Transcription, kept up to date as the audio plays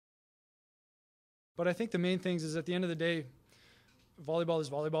But I think the main things is at the end of the day, volleyball is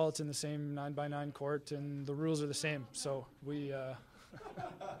volleyball. It's in the same 9x9 court, and the rules are the same. So we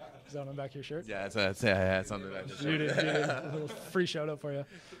is that on the back of your shirt? Yeah, it's on the back of Beauty. A little free shout out for you.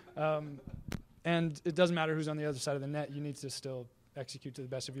 And it doesn't matter who's on the other side of the net. You need to still execute to the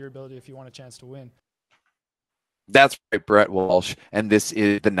best of your ability if you want a chance to win. That's right, Brett Walsh, and this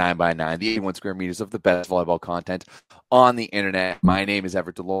is the 9x9, the 81 square meters of the best volleyball content on the internet. My name is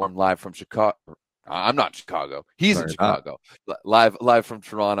Everett and Rob, live from Chicago. I'm not Chicago. He's in Chicago. Live from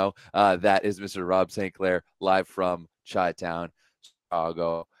Toronto. That is Mr. Rob St. Clair, live from Chi-Town,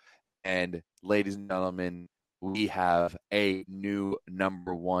 Chicago. And ladies and gentlemen, we have a new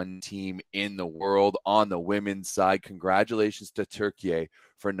number one team in the world on the women's side. Congratulations to Türkiye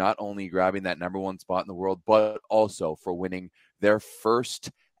for not only grabbing that number one spot in the world, but also for winning their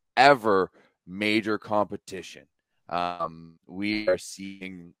first ever major competition. We are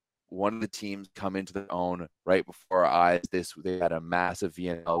seeing one of the teams come into their own right before our eyes. They had a massive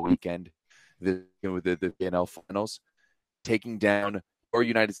VNL weekend with the VNL finals, taking down or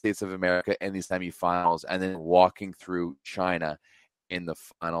United States of America in the semifinals, and then walking through China in the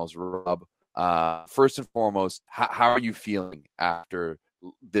finals. Rob, first and foremost, how are you feeling after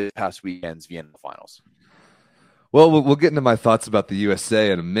this past weekend's Vienna finals? Well, we'll get into my thoughts about the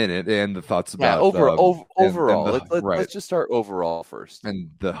USA in a minute, and the thoughts about overall. And Let's just start overall first,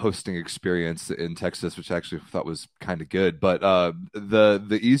 and the hosting experience in Texas, which I actually thought was kind of good. But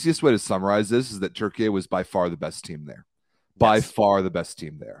the easiest way to summarize this is that Türkiye was by far the best team there. By far the best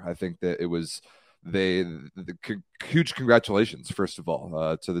team there. I think that it was huge congratulations, first of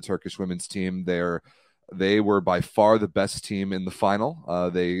all, to the Turkish women's team. They were by far the best team in the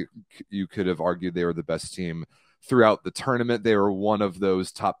final. You could have argued they were the best team throughout the tournament. They were one of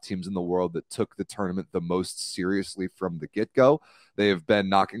those top teams in the world that took the tournament the most seriously from the get-go. They have been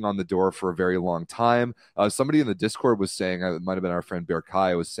knocking on the door for a very long time. Somebody in the Discord was saying, it might have been our friend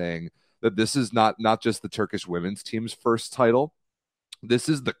Berkay, was saying that this is not just the Turkish women's team's first title. This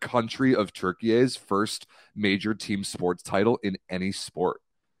is the country of Türkiye's first major team sports title in any sport,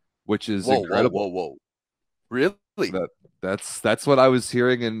 which is incredible. Whoa. Really? That's what I was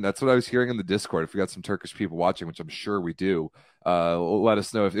hearing, and that's what I was hearing in the Discord. If we got some Turkish people watching, which I'm sure we do, let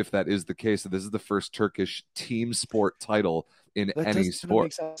us know if that is the case. So this is the first Turkish team sport title in any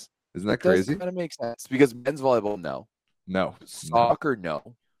sport. Isn't that crazy? That makes sense because men's volleyball, no, soccer,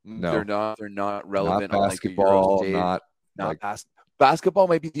 no. They're not relevant. Not basketball, basketball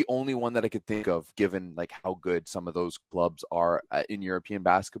might be the only one that I could think of, given like how good some of those clubs are in European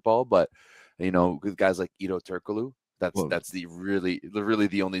basketball. But guys like Ido Turkoglu, that's really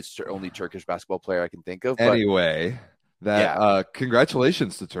the only Turkish basketball player I can think of. Anyway,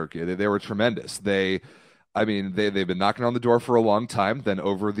 congratulations to Turkey. They were tremendous. They've been knocking on the door for a long time. Then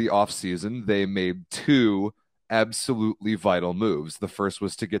over the off season, they made two absolutely vital moves. The first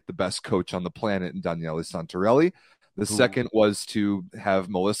was to get the best coach on the planet in Daniele Santarelli. The second was to have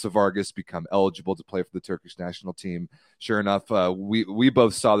Melissa Vargas become eligible to play for the Turkish national team. Sure enough, we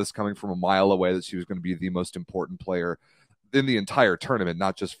both saw this coming from a mile away, that she was going to be the most important player in the entire tournament,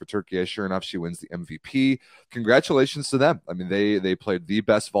 not just for Turkey. Sure enough, she wins the MVP. Congratulations to them. I mean, they played the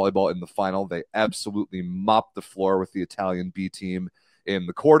best volleyball in the final. They absolutely mopped the floor with the Italian B team in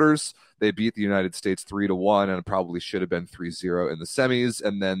the quarters. They beat the United States 3-1, and it probably should have been 3-0 in the semis.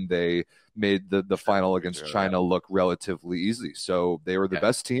 And then they made the final against China look relatively easy. So they were the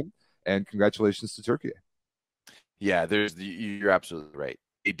best team, and congratulations to Turkey. Yeah, you're absolutely right.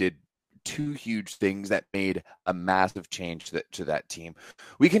 They did two huge things that made a massive change to that team.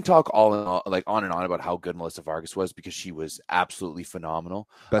 We can talk on and on about how good Melissa Vargas was, because she was absolutely phenomenal.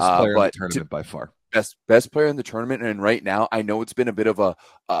 Best player in the tournament by far. Best player in the tournament, and right now I know it's been a bit of a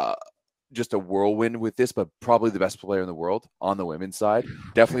just a whirlwind with this, but probably the best player in the world on the women's side.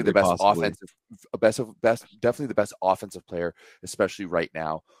 Definitely the best definitely the best offensive player, especially right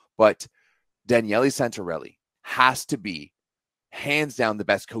now. But Daniele Santarelli has to be hands down the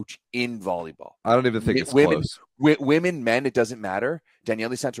best coach in volleyball. I don't even think it's close. Women, men, it doesn't matter.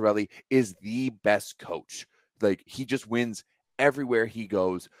 Daniele Santarelli is the best coach. Like, he just wins everywhere he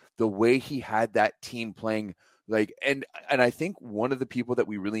goes. The way he had that team playing, and I think one of the people that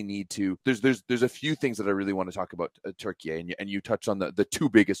we really need to, there's a few things that I really want to talk about Türkiye, and you touched on the two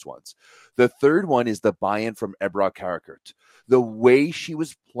biggest ones. The third one is the buy-in from Ebra Karakurt. The way she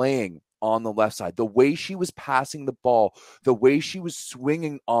was playing on the left side, the way she was passing the ball, the way she was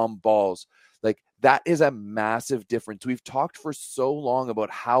swinging on balls, that is a massive difference. We've talked for so long about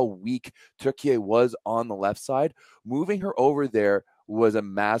how weak Türkiye was on the left side. Moving her over there was a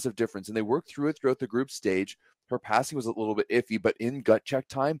massive difference, and they worked through it throughout the group stage. Her passing was a little bit iffy, but in gut check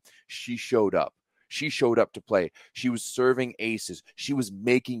time, she showed up. She showed up to play. She was serving aces. She was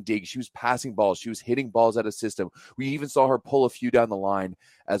making digs. She was passing balls. She was hitting balls out of system. We even saw her pull a few down the line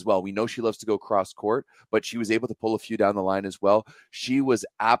as well. We know she loves to go cross court, but she was able to pull a few down the line as well. She was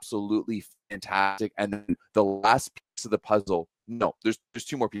absolutely fantastic. And then the last piece of the puzzle, no, there's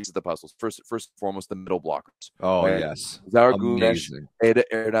two more pieces of the puzzle. First and foremost, the middle blockers. Oh, right? yes. Zara Gunesh, Ada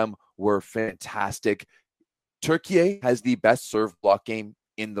Erdem were fantastic. Türkiye has the best serve block game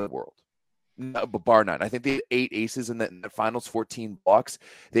in the world, bar none. I think they had 8 aces in the finals, 14 blocks.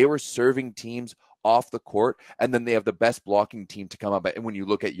 They were serving teams off the court, and then they have the best blocking team to come up. And when you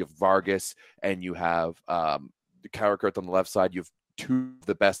look at, you have Vargas and you have Karakurt on the left side, you have 2 of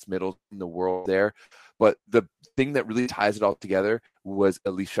the best middles in the world there. But the thing that really ties it all together was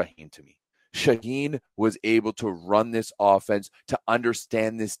Elif Şahin to me. Şahin was able to run this offense, to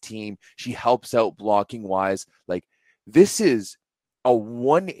understand this team. She helps out blocking wise. Like, this is a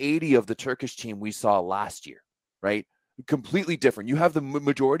 180 of the Turkish team we saw last year, right? Completely different. You have the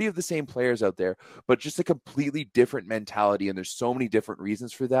majority of the same players out there, but just a completely different mentality. And there's so many different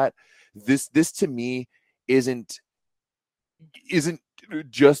reasons for that. This to me isn't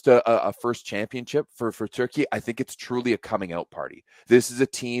just a first championship for Turkey. I think it's truly a coming out party. This is a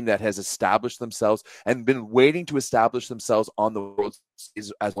team that has established themselves and been waiting to establish themselves on the world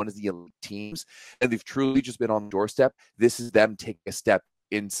as one of the elite teams. And they've truly just been on the doorstep. This is them taking a step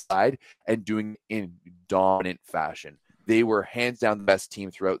inside and doing it in dominant fashion. They were hands down the best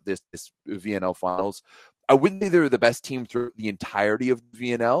team throughout this VNL finals. I wouldn't say they were the best team throughout the entirety of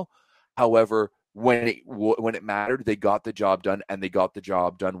VNL. However, when it mattered, they got the job done, and they got the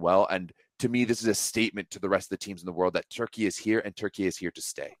job done well. And to me, this is a statement to the rest of the teams in the world that Turkey is here, and Turkey is here to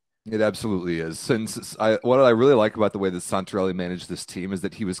stay. It absolutely is. What I really like about the way that Santarelli managed this team is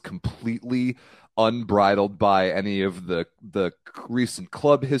that he was completely unbridled by any of the recent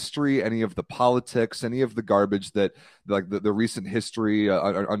club history, any of the politics, any of the garbage that, like the recent history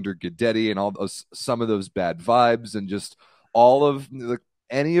under Guidetti and all those, some of those bad vibes, and just all of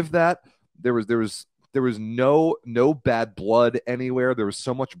any of that. There was no bad blood anywhere. There was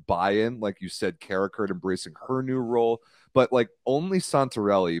so much buy-in, like you said, Karakurt embracing her new role, but like only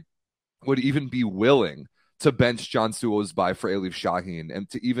Santarelli would even be willing to bench Cansu Özbay for Elif Şahin, and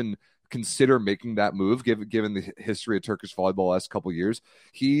to even consider making that move, given the history of Turkish volleyball the last couple of years.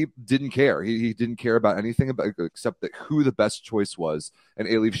 He didn't care. He didn't care about anything except that who the best choice was. And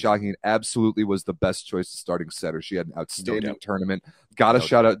Elif Şahin absolutely was the best choice to starting setter. She had an outstanding tournament. Got to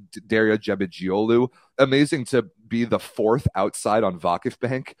shout out Derya Cebegiolu. Amazing to be the 4th outside on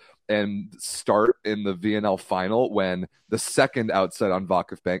Vakifbank and start in the VNL final when the 2nd outside on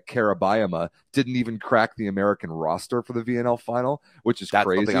Vakifbank, Karabayama, didn't even crack the American roster for the VNL final, which is That's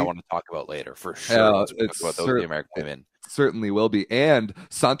crazy. Something I want to talk about later, for sure. The American women. Certainly will be. And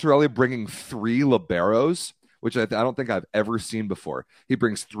Santarelli bringing 3 liberos, which I don't think I've ever seen before. He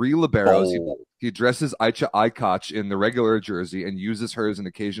brings 3 liberos. He dresses Ayça Aykaç in the regular jersey and uses her as an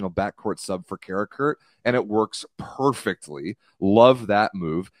occasional backcourt sub for Karakurt, and it works perfectly. Love that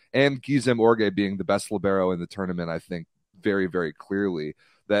move. And Gizem Orge being the best libero in the tournament, I think very, very clearly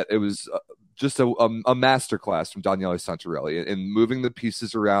that it was just a masterclass from Daniele Santarelli in moving the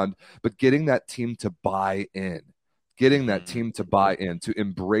pieces around, but getting that team to buy in. Getting that team to buy in, to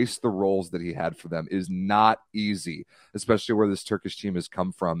embrace the roles that he had for them is not easy, especially where this Turkish team has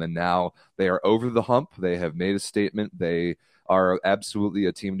come from. And now they are over the hump. They have made a statement. They are absolutely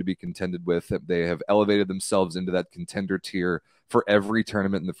a team to be contended with. They have elevated themselves into that contender tier for every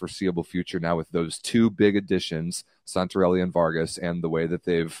tournament in the foreseeable future now, with those 2 big additions, Santarelli and Vargas, and the way that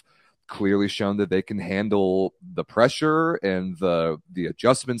they've clearly shown that they can handle the pressure and the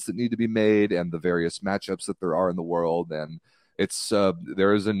adjustments that need to be made and the various matchups that there are in the world. And it's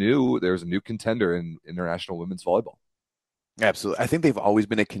there's a new contender in international women's volleyball. Absolutely. I think they've always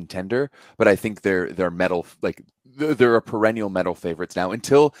been a contender, but I think they're medal, like they're a perennial medal favorites now.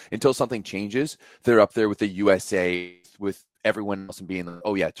 Until something changes, they're up there with the USA, with everyone else, and being like,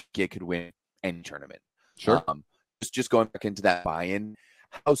 oh yeah, Turkey could win any tournament. Sure. Just going back into that buy-in,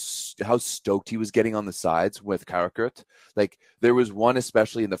 how stoked he was getting on the sides with Karakurt. Like, there was one,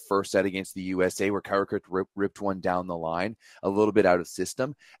 especially in the first set against the USA, where Karakurt ripped one down the line a little bit out of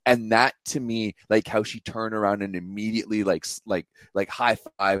system. And that, to me, like how she turned around and immediately like high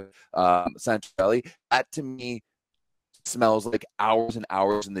five Santarelli, that to me smells like hours and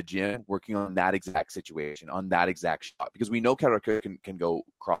hours in the gym working on that exact situation, on that exact shot, because we know Karakurt can go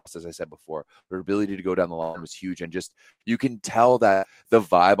cross, as I said before. Her ability to go down the line was huge, and just you can tell that the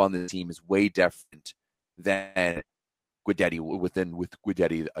vibe on the team is way different than Guidetti with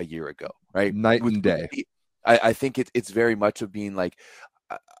Guidetti a year ago, right? Night with and day. Guidetti, I think it's very much of being like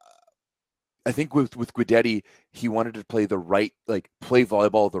I think with Guidetti, he wanted to play play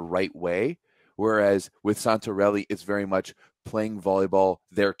volleyball the right way, whereas with Santarelli, it's very much playing volleyball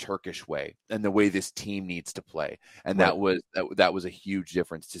their Turkish way and the way this team needs to play, and Right. that was a huge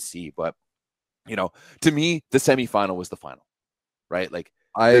difference to see. But to me, the semifinal was the final, right? Like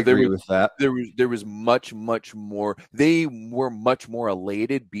I agree with that. There was much more. They were much more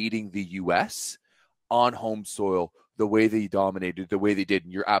elated beating the U.S. on home soil, the way they dominated, the way they did.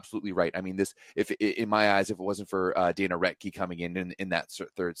 And you're absolutely right. I mean, if in my eyes, if it wasn't for Dana Retke coming in that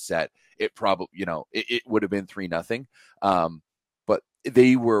third set, it probably, it would have been 3-0. But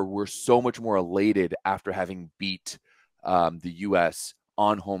they were so much more elated after having beat the U.S.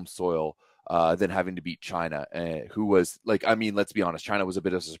 on home soil than having to beat China, who was let's be honest, China was a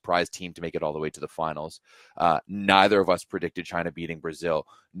bit of a surprise team to make it all the way to the finals. Neither of us predicted China beating Brazil.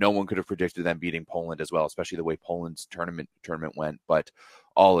 No one could have predicted them beating Poland as well, especially the way Poland's tournament went. But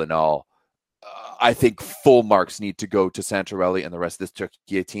all in all, I think full marks need to go to Santarelli and the rest of this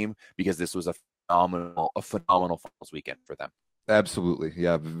Türkiye team, because this was a phenomenal finals weekend for them. Absolutely.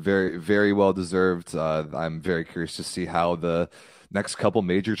 Yeah, very, very well deserved. I'm very curious to see how the next couple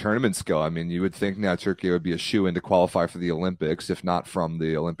major tournaments go. I mean, you would think now Turkey would be a shoe-in to qualify for the Olympics, if not from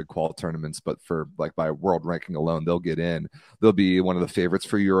the Olympic qual tournaments, but for by world ranking alone, they'll get in. They'll be one of the favorites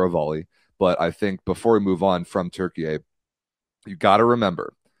for Eurovolley. But I think before we move on from Turkey, you got to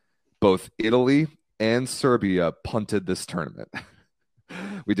remember both Italy and Serbia punted this tournament.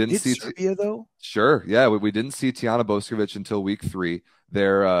 We didn't see Serbia though. Sure, yeah, we didn't see Tijana Boskovic until week 3.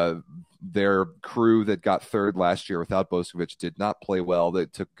 Their crew that got third last year without Boskovic did not play well.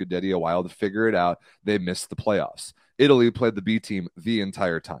 It took Guidetti a while to figure it out. They missed the playoffs. Italy played the B team the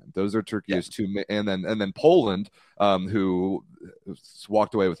entire time. Those are Turkey's two, and then Poland, who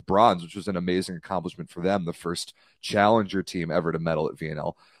walked away with bronze, which was an amazing accomplishment for them. The first challenger team ever to medal at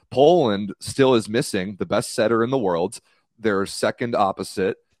VNL. Poland still is missing the best setter in the world, their second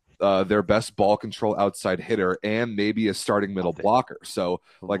opposite, their best ball control outside hitter, and maybe a starting middle blocker. So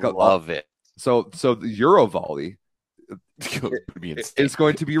love it. So the Eurovolley is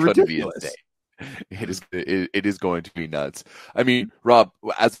going to be ridiculous. It is going to be nuts. I mean, Rob,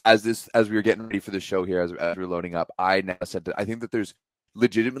 as we were getting ready for the show here, as we were loading up, I now said that I think that there's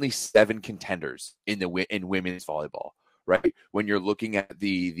legitimately 7 contenders in women's volleyball. Right, when you're looking at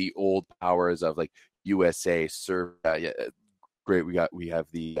the old powers of like USA, Serbia, great. We have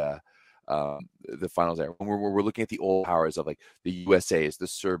the finals there. When we're looking at the old powers of like the USAs, the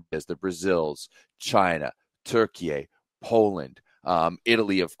Serbias, the Brazils, China, Turkey, Poland,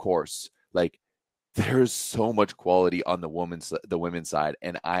 Italy, of course. Like, there's so much quality on the women's side,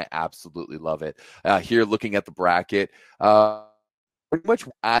 and I absolutely love it. Here, looking at the bracket, pretty much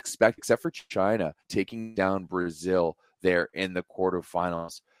I expect, except for China taking down Brazil there in the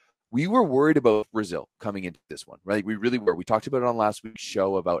quarterfinals. We were worried about Brazil coming into this one, right? We really were. We talked about it on last week's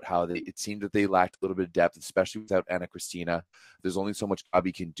show about how it seemed that they lacked a little bit of depth, especially without Ana Cristina. There's only so much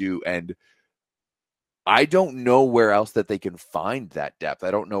Gabi can do, and I don't know where else that they can find that depth. I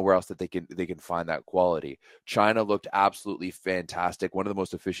don't know where else that they can find that quality. China looked absolutely fantastic. One of the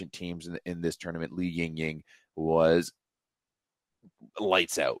most efficient teams in this tournament. Li Yingying was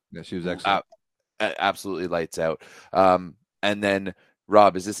lights out. Yeah, she was excellent. Absolutely lights out. And then,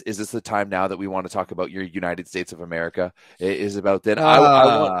 Rob, is this the time now that we want to talk about your United States of America? It is about that.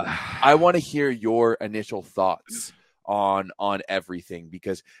 I want to hear your initial thoughts on everything,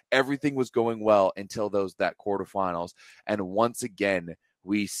 because everything was going well until that quarterfinals, and once again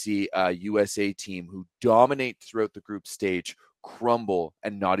we see a USA team who dominate throughout the group stage crumble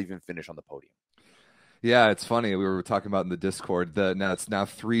and not even finish on the podium. Yeah, it's funny. We were talking about in the Discord that it's now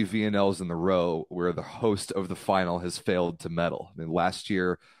 3 VNLs in a row where the host of the final has failed to medal. I mean, last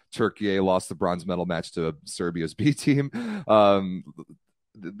year, Turkey lost the bronze medal match to Serbia's B team.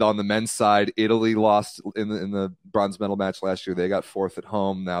 On the men's side, Italy lost in the bronze medal match last year. They got 4th at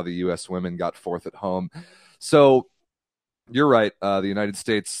home. Now the U.S. women got 4th at home. So you're right. The United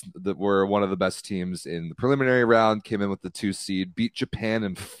States, that were one of the best teams in the preliminary round, came in with the 2 seed, beat Japan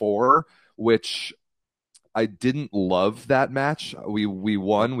in 4, which I didn't love that match. We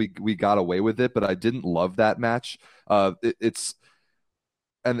won. We got away with it, but I didn't love that match.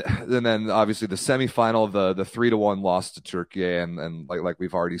 And then obviously the semifinal, the 3-1 loss to Turkey, and like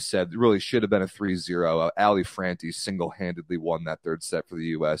we've already said, really should have been a 3-0. Ali Franti single-handedly won that third set for the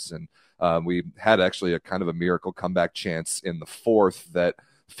U.S. And we had actually a kind of a miracle comeback chance in the 4th that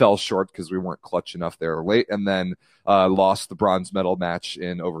fell short because we weren't clutch enough there late, and then lost the bronze medal match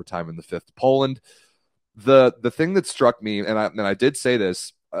in overtime in the 5th to Poland. The thing that struck me, and I did say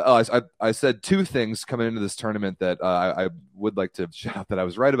this, I said two things coming into this tournament that I would like to shout out that I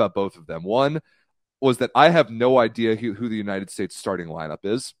was right about both of them. One was that I have no idea who the United States starting lineup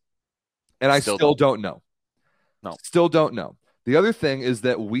is, and I still don't know. No. Still don't know. The other thing is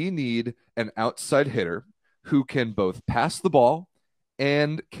that we need an outside hitter who can both pass the ball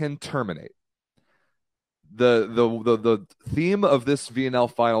and can terminate. The theme of this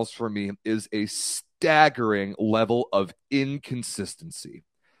VNL finals for me is a staggering level of inconsistency.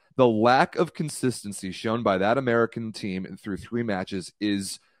 The lack of consistency shown by that American team through 3 matches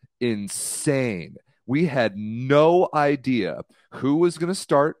is insane. We had no idea who was going to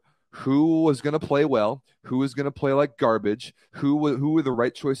start, who was going to play well, who was going to play like garbage, who were the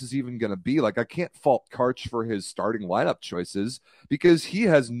right choices even going to be. Like, I can't fault Karch for his starting lineup choices because he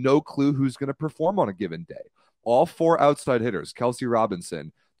has no clue who's going to perform on a given day. All 4 outside hitters, Kelsey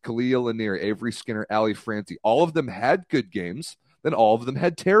Robinson, Kalia Lanier, Avery Skinner, Ali Franti, all of them had good games. Then all of them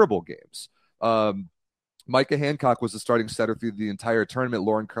had terrible games. Micah Hancock was the starting setter through the entire tournament.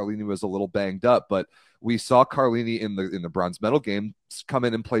 Lauren Carlini was a little banged up, but we saw Carlini in the bronze medal game come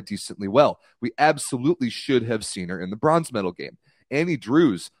in and play decently well. We absolutely should have seen her in the bronze medal game. Annie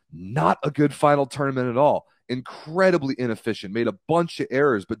Drews, not a good final tournament at all. Incredibly inefficient, made a bunch of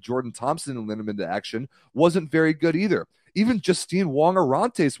errors, but Jordan Thompson led him into action wasn't very good either. Even Justine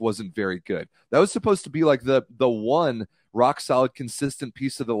Wong-Arantes wasn't very good. That was supposed to be like the one rock-solid, consistent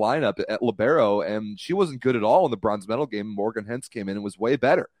piece of the lineup at libero, and she wasn't good at all in the bronze medal game. Morgan Hentz came in and was way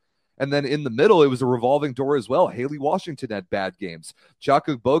better. And then in the middle, it was a revolving door as well. Haley Washington had bad games.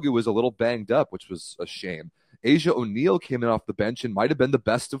 Chaku Bogu was a little banged up, which was a shame. Asia O'Neal came in off the bench and might have been the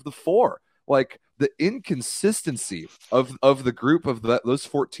best of the 4. Like, the inconsistency of the group of those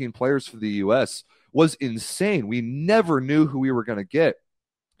 14 players for the U.S. was insane. We never knew who we were going to get.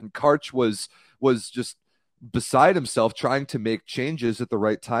 And Karch was just beside himself trying to make changes at the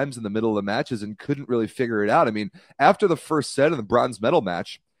right times in the middle of the matches and couldn't really figure it out. I mean, after the first set of the bronze medal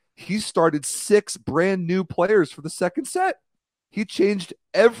match, he started 6 brand new players for the second set. He changed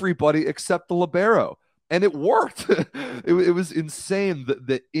everybody except the libero, and it worked. it was insane,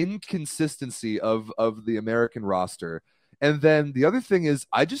 the inconsistency of the American roster. And then the other thing is,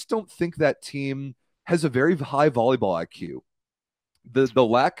 I just don't think that team has a very high volleyball IQ. The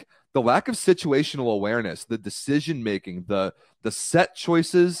lack of situational awareness, the decision making, the set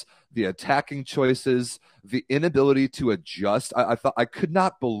choices, the attacking choices, the inability to adjust. I could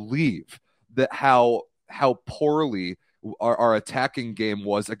not believe that how poorly our attacking game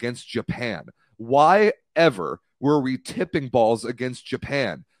was against Japan. Why ever were we tipping balls against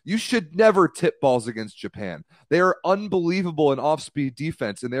Japan? You should never tip balls against Japan. They are unbelievable in off-speed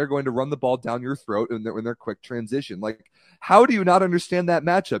defense, and they're going to run the ball down your throat in their quick transition. Like, how do you not understand that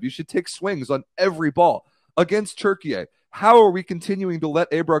matchup? You should take swings on every ball. Against Türkiye, how are we continuing to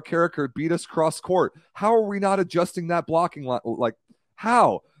let Ebrar Karakur beat us cross-court? How are we not adjusting that blocking line? Like,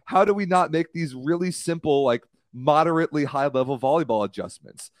 how? How do we not make these really simple, like, moderately high-level volleyball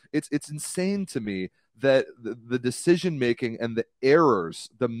adjustments? It's insane to me that the decision-making and the errors,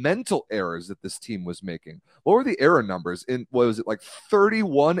 the mental errors that this team was making. What were the error numbers? What was it, like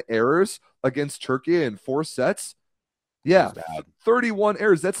 31 errors against Türkiye in 4 sets? Yeah, 31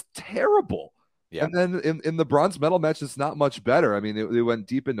 errors. That's terrible. Yeah. And then in the bronze medal match, it's not much better. I mean, it went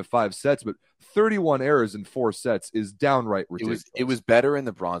deep into 5 sets, but 31 errors in 4 sets is downright ridiculous. It was better in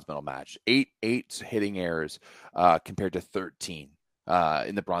the bronze medal match. 8 hitting errors compared to 13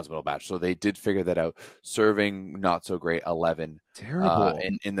 in the bronze medal match. So they did figure that out. Serving, not so great, 11 terrible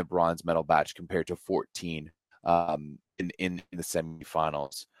in the bronze medal match compared to 14 in the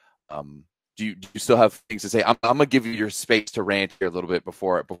semifinals. Do you still have things to say? I'm gonna give you your space to rant here a little bit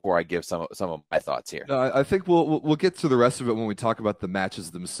before I give some of my thoughts here. No, I think we'll get to the rest of it when we talk about the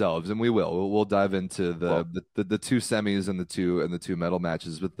matches themselves, and we'll dive into the 2 semis and the two medal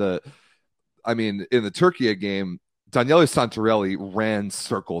matches. But in the Türkiye game, Daniele Santarelli ran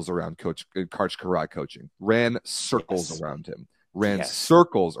circles around Coach Karch Kiraly coaching, ran circles around him.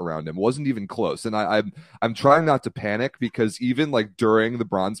 Circles around him, wasn't even close. And I'm trying not to panic, because even like during the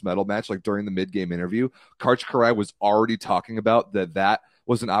bronze medal match, like during the mid-game interview, Karch Kiraly was already talking about that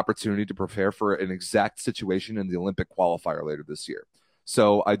was an opportunity to prepare for an exact situation in the Olympic qualifier later this year.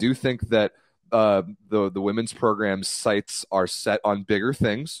 So I do think that the women's program's sights are set on bigger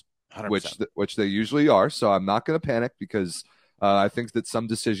things, 100%. which they usually are. So I'm not going to panic, because I think that some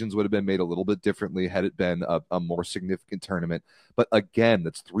decisions would have been made a little bit differently had it been a more significant tournament. But again,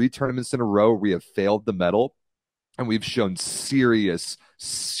 that's 3 tournaments in a row we have failed the medal, and we've shown serious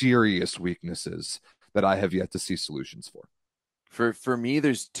weaknesses that I have yet to see solutions for. For me,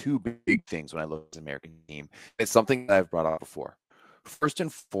 there's 2 big things when I look at the American team. It's something that I've brought up before. first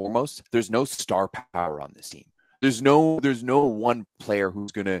and foremost, there's no star power on this team. There's no one player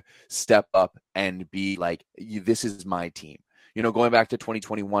who's going to step up and be like, this is my team. Going back to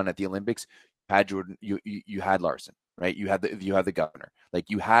 2021 at the Olympics, you had Jordan, you had Larson, right? You had the governor. Like,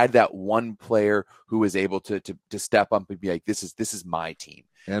 you had that one player who was able to step up and be like, this is my team.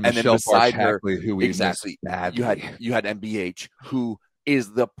 And then Michelle beside her, who we exactly, badly. you had MBH, who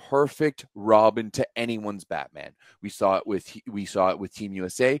is the perfect Robin to anyone's Batman. We saw it with Team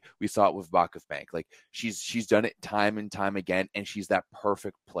USA. We saw it with Vakif Bank. Like, she's done it time and time again, and she's that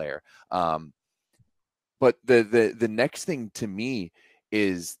perfect player. But the next thing to me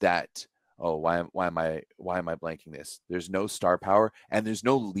is that, why am I blanking this? There's no star power and there's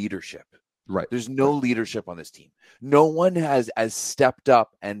no leadership. Right. There's no leadership on this team. No one has stepped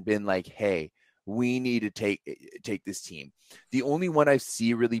up and been like, hey, we need to take this team. The only one I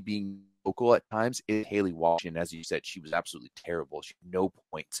see really being vocal at times is Haley Walsh. And as you said, she was absolutely terrible. She had no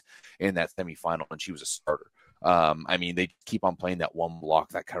points in that semifinal, and she was a starter. I mean, they keep on playing that one block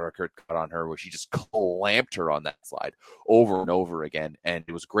that Carricker cut on her, where she just clamped her on that slide over and over again. And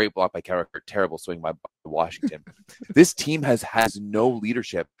it was a great block by Carricker, terrible swing by Washington. This team has no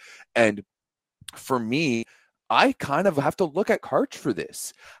leadership. And for me, I kind of have to look at Karch for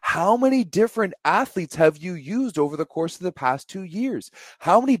this. How many different athletes have you used over the course of the past 2 years?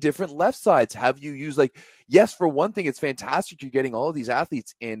 How many different left sides have you used? Like, yes, for one thing, it's fantastic you're getting all of these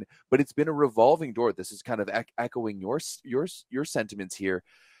athletes in, but it's been a revolving door. This is kind of echoing your sentiments here.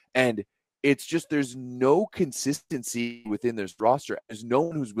 And it's just, there's no consistency within this roster. There's no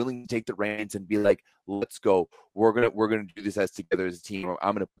one who's willing to take the reins and be like, let's go. We're gonna do this as together as a team.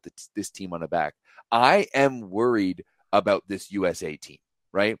 I'm gonna put this team on the back. I am worried about this USA team,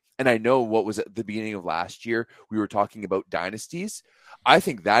 right? And I know what was at the beginning of last year, we were talking about dynasties. I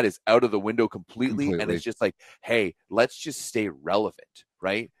think that is out of the window completely. And it's just like, hey, let's just stay relevant,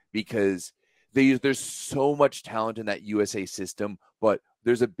 right? Because there's so much talent in that USA system, but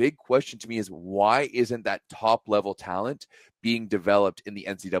there's a big question to me is, why isn't that top level talent being developed in the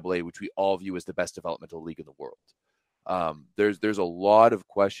NCAA, which we all view as the best developmental league in the world? There's a lot of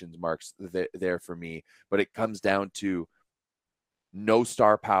question marks there for me, but it comes down to no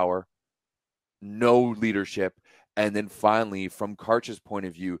star power, no leadership, and then finally, from Karch's point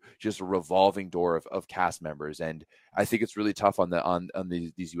of view, just a revolving door of cast members. And I think it's really tough on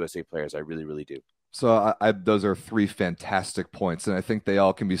these USA players. I really, really do. So those are three fantastic points, and I think they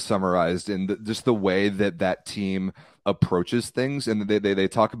all can be summarized in just the way that team approaches things. And they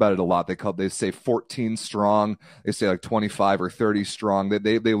talk about it a lot. They say 14 strong. They say like 25 or 30 strong.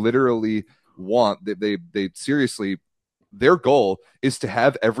 They literally want they seriously, their goal is to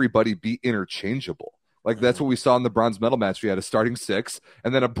have everybody be interchangeable. Like, that's what we saw in the bronze medal match. We had a starting six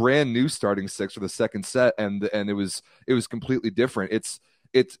and then a brand new starting six for the second set, and it was completely different. It's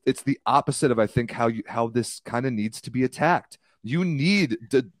the opposite of, I think, how this kind of needs to be attacked. You need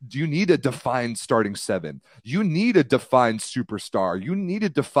a defined starting seven. You need a defined superstar. You need a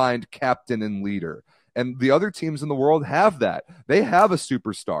defined captain and leader. And the other teams in the world have that. They have a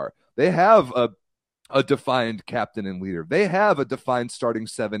superstar. They have a defined captain and leader. They have a defined starting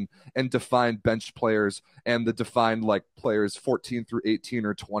seven and defined bench players and the defined like players 14 through 18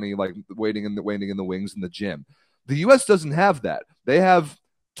 or 20, like waiting in the wings in the gym. The U.S. doesn't have that. They have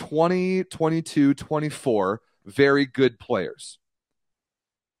 20, 22, 24 very good players.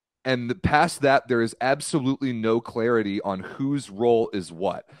 And past that, there is absolutely no clarity on whose role is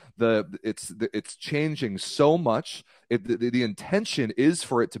what. It's changing so much. The intention is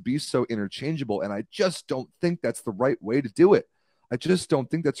for it to be so interchangeable, and I just don't think that's the right way to do it.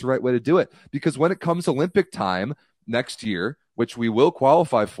 Because when it comes Olympic time next year, which we will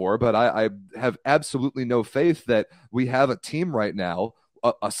qualify for, but I have absolutely no faith that we have a team right now,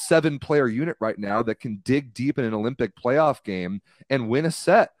 a 7-player unit right now, that can dig deep in an Olympic playoff game and win a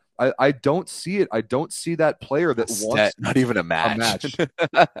set. I don't see it. I don't see that player that wants not even a match.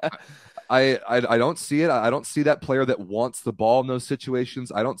 I don't see it. I don't see that player that wants the ball in those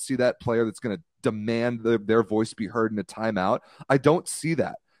situations. I don't see that player that's going to demand their voice be heard in a timeout. I don't see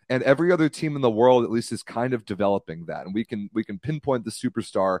that. And every other team in the world, at least, is kind of developing that. And we can pinpoint the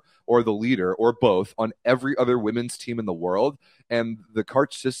superstar or the leader or both on every other women's team in the world. And the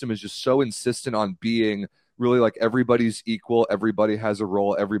Karch system is just so insistent on being really like everybody's equal, everybody has a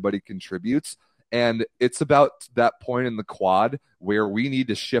role, everybody contributes. And it's about that point in the quad where we need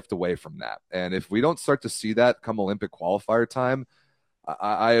to shift away from that. And if we don't start to see that come Olympic qualifier time,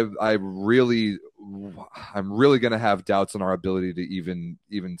 I'm really going to have doubts on our ability to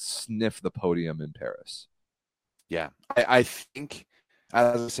even sniff the podium in Paris. Yeah, I think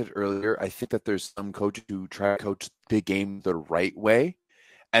As I said earlier, I think that there's some coaches who try to coach the game the right way.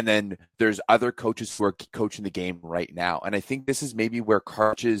 And then there's other coaches who are coaching the game right now. And I think this is maybe where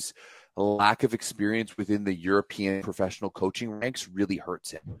Karch's lack of experience within the European professional coaching ranks really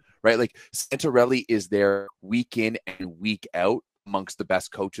hurts him, right? Like Santarelli is there week in and week out amongst the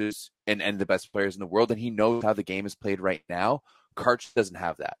best coaches and the best players in the world. And he knows how the game is played right now. Karch doesn't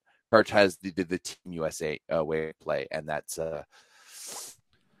have that. Karch has the Team USA way to play. And that's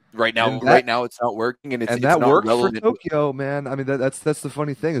right now it's not working, and it's that not worked relevant for Tokyo, man. I mean, that's the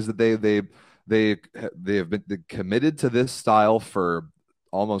funny thing is that they have been committed to this style for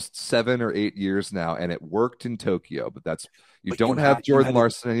almost 7 or 8 years now, and it worked in Tokyo. But you don't have Jordan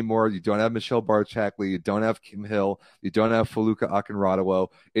Larson anymore. You don't have Michelle Barchackley. You don't have Kim Hill. You don't have Feluca Akinradawo.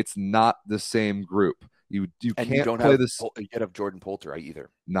 It's not the same group. You can't play this. You can't have Jordan Poulter either.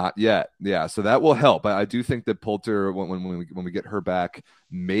 Not yet. Yeah, so that will help. I do think that Poulter, when we get her back,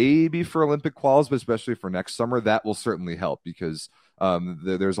 maybe for Olympic quals, but especially for next summer, that will certainly help because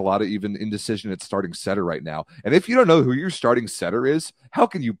there's a lot of even indecision at starting setter right now. And if you don't know who your starting setter is, how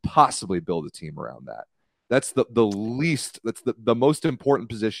can you possibly build a team around that? That's the least. That's the most important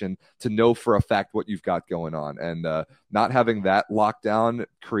position to know for a fact what you've got going on, and not having that locked down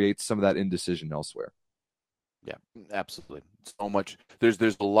creates some of that indecision elsewhere. Yeah, absolutely. So much. There's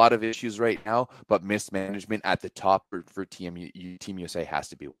a lot of issues right now, but mismanagement at the top for Team USA has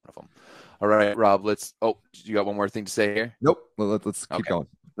to be one of them. All right, Rob. You got one more thing to say here? Nope. Let's keep going.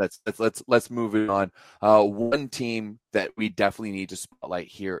 Let's move it on. One team that we definitely need to spotlight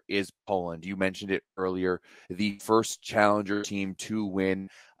here is Poland. You mentioned it earlier. The first challenger team to win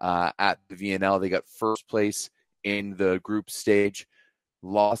at the VNL. They got first place in the group stage.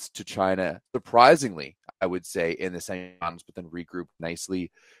 Lost to China, surprisingly, I would say, in the semifinals, but then regrouped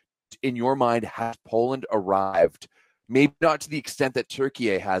nicely. In your mind, has Poland arrived? Maybe not to the extent that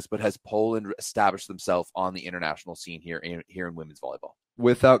Türkiye has, but has Poland established themselves on the international scene here in women's volleyball?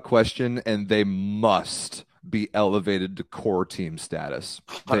 Without question, and they must be elevated to core team status.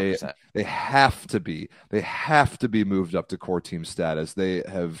 100%. They have to be. They have to be moved up to core team status. They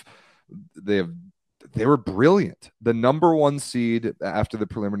were brilliant. The number 1 seed after the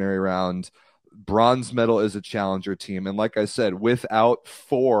preliminary round, bronze medal as a challenger team. And like I said, without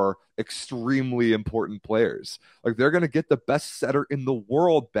 4 extremely important players, like they're going to get the best setter in the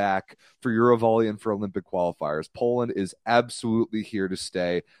world back for Eurovolley and for Olympic qualifiers. Poland is absolutely here to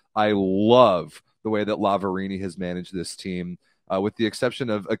stay. I love the way that Lavarini has managed this team. With the exception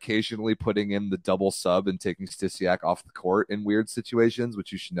of occasionally putting in the double sub and taking Stysiak off the court in weird situations,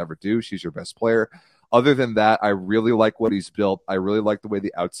 which you should never do. She's your best player. Other than that, I really like what he's built. I really like the way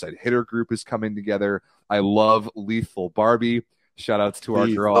the outside hitter group is coming together. I love Lethal Barbie. Shout outs to our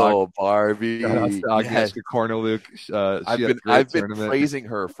girl. Lethal Barbie. Shout outs to Agnieszka Korneluk. I've been praising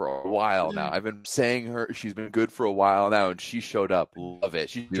her for a while now. I've been saying she's been good for a while now, and she showed up. Love it.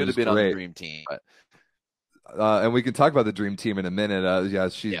 She should have been on the dream team. But and we can talk about the dream team in a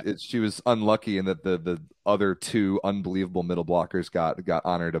minute. She was unlucky in that the other 2 unbelievable middle blockers got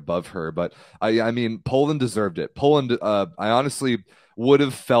honored above her. But I mean, Poland deserved it. Poland, I honestly would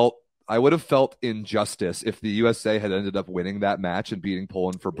have felt injustice if the USA had ended up winning that match and beating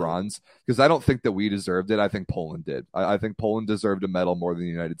Poland for bronze, because I don't think that we deserved it. I think Poland did. I think Poland deserved a medal more than the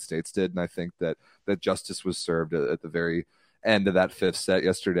United States did, and I think that justice was served at the very end of that 5th set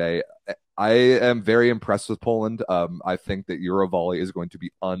yesterday. I am very impressed with Poland. I think that Eurovolley is going to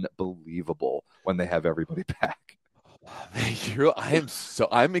be unbelievable when they have everybody back. I'm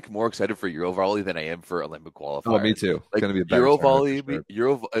more excited for Eurovolley than I am for Olympic qualifiers. Oh, me too. Like, it's going to be a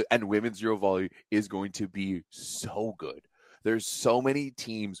Eurovolley, and women's Eurovolley is going to be so good. There's so many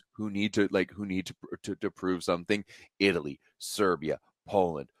teams who need to prove something. Italy, Serbia,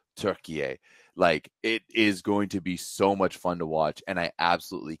 Poland, Türkiye. Like, it is going to be so much fun to watch, and I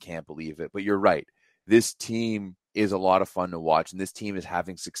absolutely can't believe it. But you're right. This team is a lot of fun to watch, and this team is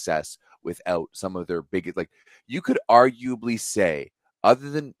having success without some of their biggest. Like, you could arguably say,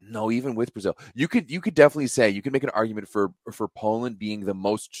 even with Brazil, you could definitely say, you could make an argument for Poland being the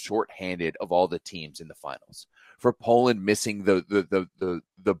most shorthanded of all the teams in the finals, for Poland missing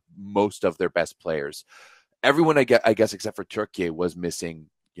the most of their best players. Everyone, I guess, except for Türkiye was missing,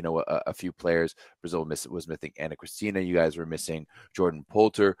 a few players. Brazil was missing Anna Cristina. You guys were missing Jordan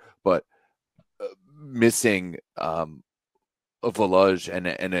Poulter, but missing Voloj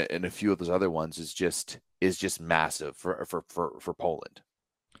and a few of those other ones is just massive for Poland.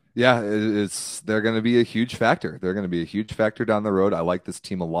 Yeah, they're going to be a huge factor. They're going to be a huge factor down the road. I like this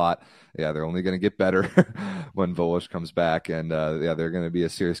team a lot. Yeah, they're only going to get better when Volosj comes back, and yeah, they're going to be a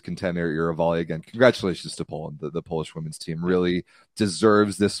serious contender at Eurovolley again. Congratulations to Poland. The Polish women's team really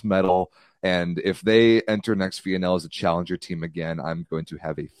deserves this medal, and if they enter next VNL as a challenger team again, I'm going to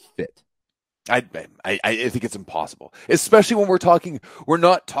have a fit. I think it's impossible, especially when we're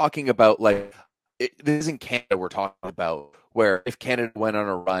not talking about like this isn't Canada we're talking about, where if Canada went on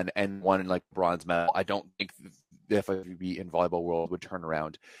a run and won like bronze medal, I don't think the FIVB in volleyball world would turn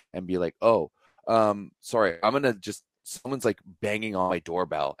around and be like, oh, sorry, I'm going to just, someone's like banging on my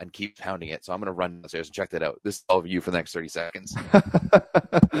doorbell and keep pounding it, so I'm going to run downstairs and check that out. This is all of you for the next 30 seconds.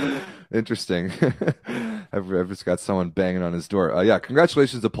 Interesting. Everett's got someone banging on his door. Yeah,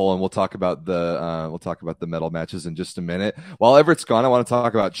 congratulations to Poland. We'll talk about the medal matches in just a minute. While Everett's gone, I want to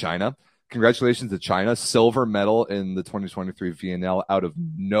talk about China. Congratulations to China. Silver medal in the 2023 VNL out of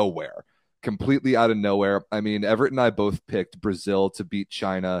nowhere. Completely out of nowhere. I mean, Everett and I both picked Brazil to beat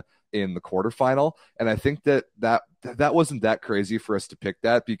China in the quarterfinal, and I think that wasn't that crazy for us to pick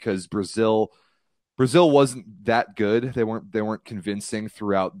that because Brazil wasn't that good. They weren't convincing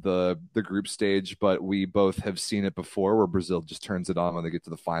throughout the group stage, but we both have seen it before where Brazil just turns it on when they get to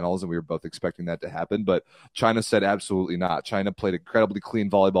the finals, and we were both expecting that to happen. But China said absolutely not. China played incredibly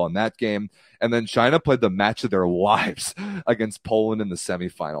clean volleyball in that game, and then China played the match of their lives against Poland in the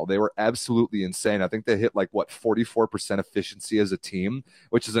semifinal. They were absolutely insane. I think they hit 44% efficiency as a team,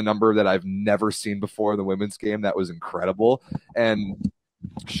 which is a number that I've never seen before in the women's game. That was incredible. And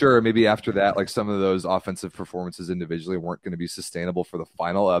sure, maybe after that, some of those offensive performances individually weren't going to be sustainable for the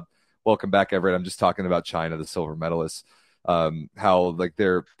final. Welcome back, Everett. I'm just talking about China, the silver medalists. How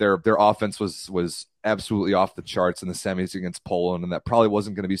their offense was absolutely off the charts in the semis against Poland, and that probably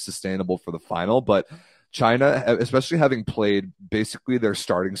wasn't going to be sustainable for the final. But China, especially having played basically their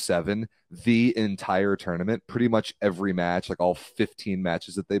starting seven the entire tournament, pretty much every match, all 15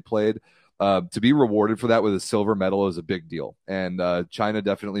 matches that they played. To be rewarded for that with a silver medal is a big deal. And China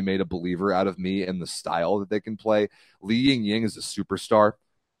definitely made a believer out of me in the style that they can play. Li Yingying is a superstar.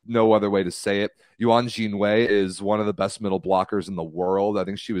 No other way to say it. Yuan Jinwei is one of the best middle blockers in the world. I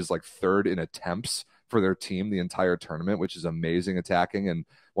think she was third in attempts for their team the entire tournament, which is amazing attacking and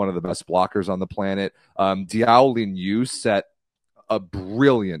one of the best blockers on the planet. Diao Linyu set a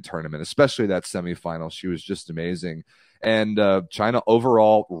brilliant tournament, especially that semifinal. She was just amazing. And China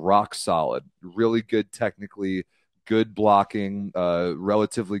overall, rock solid, really good technically, good blocking,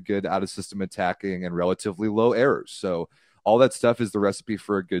 relatively good out-of-system attacking, and relatively low errors. So all that stuff is the recipe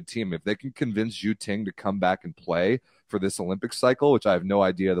for a good team. If they can convince Zhu Ting to come back and play for this Olympic cycle, which I have no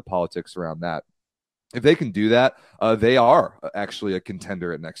idea the politics around that, if they can do that, they are actually a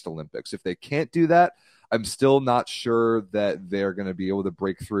contender at next Olympics. If they can't do that, I'm still not sure that they're going to be able to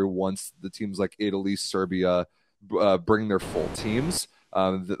break through once the teams like Italy, Serbia, bring their full teams.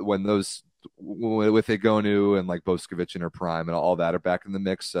 When those with Egonu and Boskovic in her prime and all that are back in the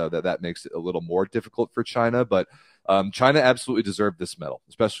mix, that makes it a little more difficult for China. But China absolutely deserved this medal,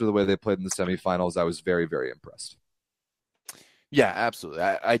 especially the way they played in the semifinals. I was very, very impressed. Yeah, absolutely.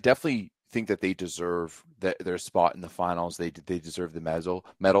 I definitely think that they deserve their spot in the finals. They deserve the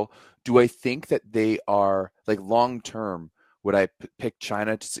medal. Do I think that they are long term? Would I pick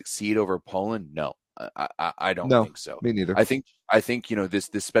China to succeed over Poland? No. I don't think so. Me neither. I think this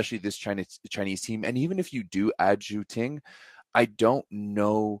especially this Chinese team, and even if you do add Zhu Ting, I don't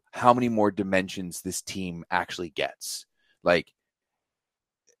know how many more dimensions this team actually gets. I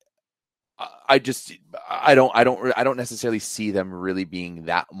don't necessarily see them really being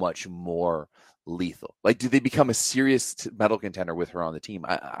that much more lethal. Do they become a serious medal contender with her on the team?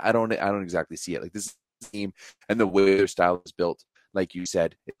 I don't exactly see it. This team and the way their style is built. Like you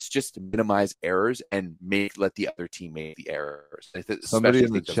said, it's just to minimize errors and let the other team make the errors. Somebody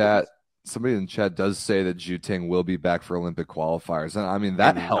in the chat does say that Zhu Ting will be back for Olympic qualifiers, and I mean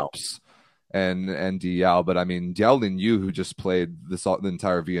that helps. And Diao, but I mean Diao Linyu, who just played the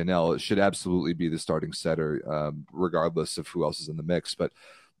entire VNL, should absolutely be the starting setter, regardless of who else is in the mix. But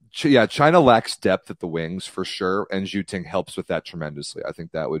yeah, China lacks depth at the wings for sure, and Zhu Ting helps with that tremendously. I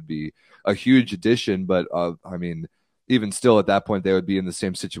think that would be a huge addition, but I mean, even still at that point, they would be in the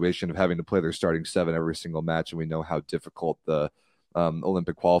same situation of having to play their starting seven every single match. And we know how difficult the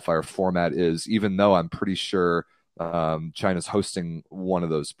Olympic qualifier format is, even though I'm pretty sure China's hosting one of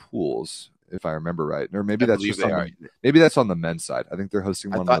those pools, if I remember right. Or maybe that's just maybe that's on the men's side. I think they're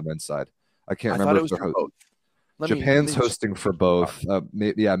hosting one on the men's side. I can't remember if they're Japan's hosting for both.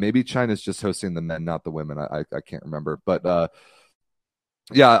 Maybe China's just hosting the men, not the women. I can't remember. But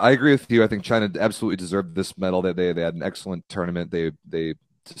yeah, I agree with you. I think China absolutely deserved this medal. They had an excellent tournament. They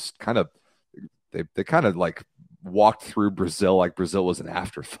just kind of they kind of like walked through Brazil like Brazil was an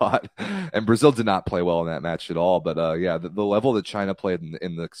afterthought, and Brazil did not play well in that match at all. But yeah, the level that China played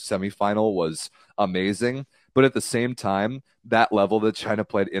in the semifinal was amazing. But at the same time, that level that China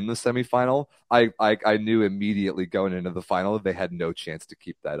played in the semifinal, I knew immediately going into the final that they had no chance to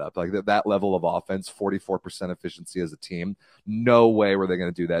keep that up. Like that level of offense, 44% efficiency as a team, no way were they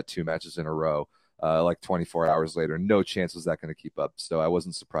going to do that 2 matches in a row. Like 24 hours later, no chance was that going to keep up. So I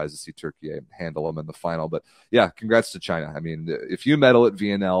wasn't surprised to see Turkey handle them in the final. But yeah, congrats to China. I mean, if you medal at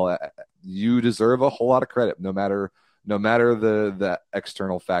VNL, you deserve a whole lot of credit. No matter the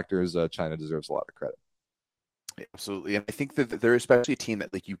external factors, China deserves a lot of credit. Absolutely, and I think that they're especially a team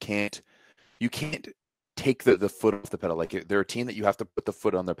that like you can't take the foot off the pedal. Like they're a team that you have to put the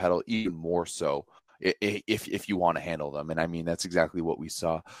foot on their pedal even more so if you want to handle them. And I mean, that's exactly what we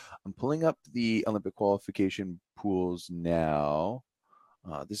saw. I'm pulling up the Olympic qualification pools now.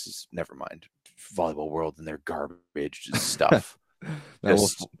 This is, never mind, Volleyball World and their garbage stuff.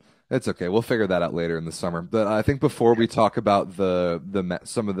 It's okay. We'll figure that out later in the summer. But I think before we talk about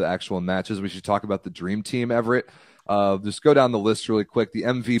some of the actual matches, we should talk about the Dream Team, Everett. Just go down the list really quick. The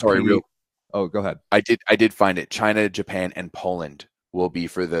MVP. Sorry, Oh, go ahead. I did find it. China, Japan, and Poland will be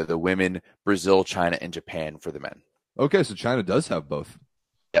for the women. Brazil, China, and Japan for the men. Okay, so China does have both.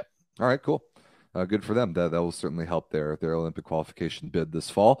 Yep. All right, cool. Good for them. That will certainly help their Olympic qualification bid this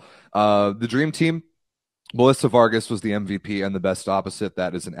fall. The Dream Team. Melissa Vargas was the MVP and the best opposite.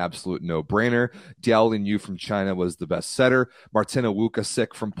 That is an absolute no-brainer. Diaolin Yu from China was the best setter. Martina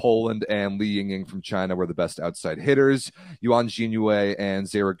Łukasik from Poland and Li Yingying from China were the best outside hitters. Yuan Jinyue and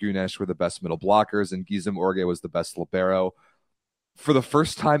Zara Gunesh were the best middle blockers, and Gizem Orge was the best libero. For the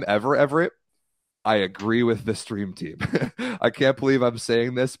first time ever, Everett, I agree with this Dream Team. I can't believe I'm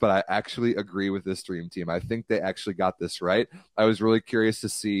saying this, but I actually agree with this Dream Team. I think they actually got this right. I was really curious to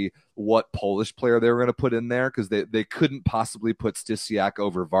see what Polish player they were going to put in there, because they couldn't possibly put Stysiak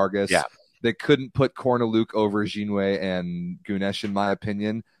over Vargas. Yeah. They couldn't put Korneluk over Jinwei and Gunesh, in my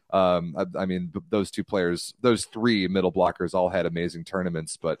opinion. I mean, those 2 players, those 3 middle blockers all had amazing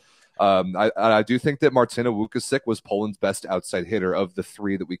tournaments, but I do think that Martina Łukasik was Poland's best outside hitter of the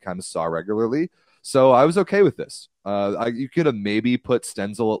 3 that we kind of saw regularly. So I was okay with this. You could have maybe put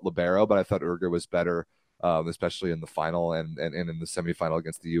Stenzel at libero, but I thought Urger was better, especially in the final and in the semifinal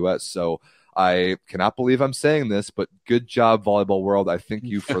against the U.S. So I cannot believe I'm saying this, but good job, Volleyball World. I think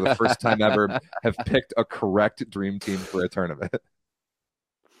you, for the first time ever, have picked a correct Dream Team for a tournament.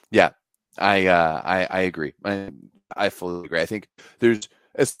 Yeah, I agree. I fully agree. I think there's,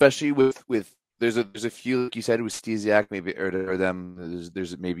 especially with there's a few, like you said, with Stysiak, maybe or them.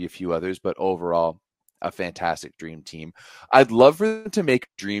 There's maybe a few others, but overall, a fantastic Dream Team. I'd love for them to make a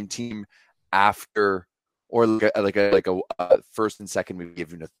Dream Team after, or like a first and second, maybe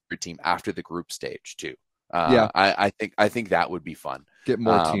giving a third team after the group stage too. Yeah, I think that would be fun. Get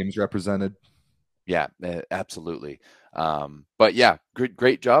more teams represented. Yeah, absolutely. But yeah,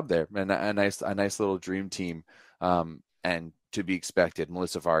 great job there, and a nice little Dream Team. And to be expected,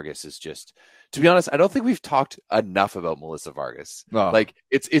 Melissa Vargas is just, to be honest, I don't think we've talked enough about Melissa Vargas. Oh. Like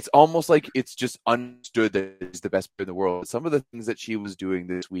it's almost like it's just understood that she's the best player in the world. Some of the things that she was doing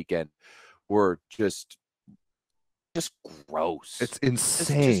this weekend were just gross. It's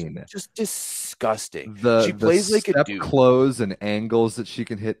insane. Just disgusting. She plays like a dude. Close and angles that she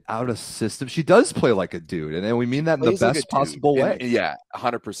can hit out of system. She does play like a dude, and we mean that in the best possible way. And, yeah,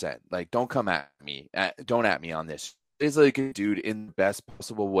 100%. Like, don't come at me. Don't at me on this. Is like a dude in the best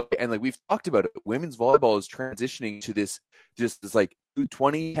possible way, and like we've talked about it, women's volleyball is transitioning to this like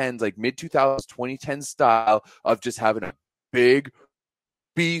 2010s, like mid 2000s 2010 style of just having a big,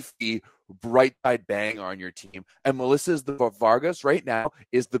 beefy, bright side banger on your team. And Melissa's the Vargas right now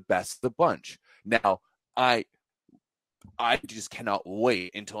is the best of the bunch. Now I just cannot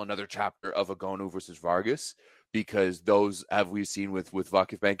wait until another chapter of Agonu versus Vargas, because those, have we seen with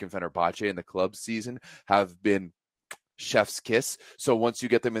Vakifbank and Fenerbahce in the club season, have been chef's kiss. So once you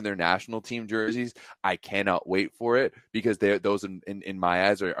get them in their national team jerseys, I cannot wait for it, because those in my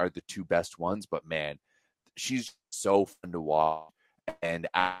eyes are the 2 best ones. But man, she's so fun to watch, and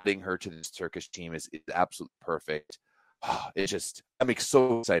adding her to this Turkish team is absolutely perfect. I'm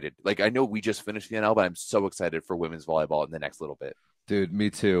so excited. Like, I know we just finished the NL, but I'm so excited for women's volleyball in the next little bit. Dude,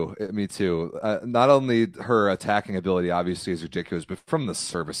 me too. Not only her attacking ability obviously is ridiculous, but from the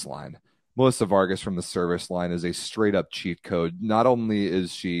service line, Melissa Vargas from the service line is a straight-up cheat code. Not only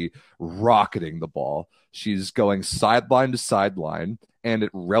is she rocketing the ball, she's going sideline to sideline, and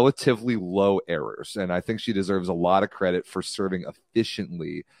at relatively low errors. And I think she deserves a lot of credit for serving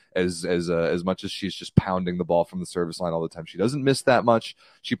efficiently as much as she's just pounding the ball from the service line all the time. She doesn't miss that much.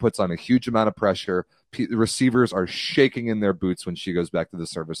 She puts on a huge amount of pressure. Receivers are shaking in their boots when she goes back to the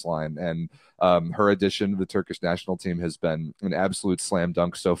service line. And her addition to the Turkish national team has been an absolute slam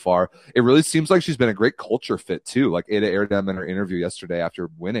dunk so far. It really seems like she's been a great culture fit too. Like Ada Erdem in her interview yesterday after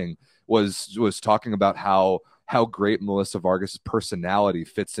winning was talking about how great Melissa Vargas' personality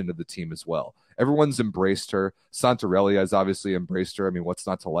fits into the team as well. Everyone's embraced her. Santarelli has obviously embraced her. I mean, what's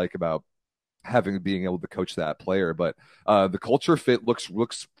not to like about being able to coach that player? But the culture fit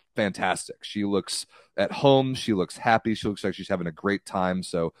looks fantastic. She looks at home. She looks happy. She looks like she's having a great time.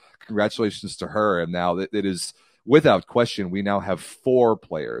 So congratulations to her. And now it is, without question, we now have 4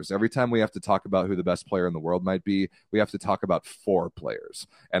 players. Every time we have to talk about who the best player in the world might be, we have to talk about 4 players.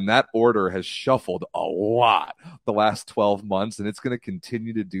 And that order has shuffled a lot the last 12 months, and it's going to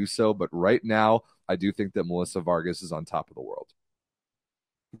continue to do so. But right now, I do think that Melissa Vargas is on top of the world.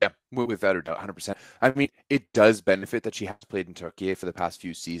 Yeah, without a doubt, 100%. I mean, it does benefit that she has played in Turkey for the past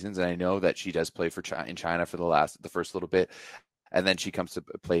few seasons, and I know that she does play for in China for the first little bit, and then she comes to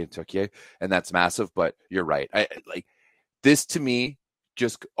play in Turkey, and that's massive. But you're right. I like this, to me,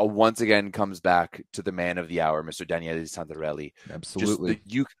 just once again comes back to the man of the hour, Mr. Daniele Santarelli. Absolutely.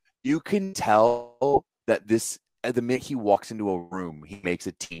 You can tell that this, the minute he walks into a room, he makes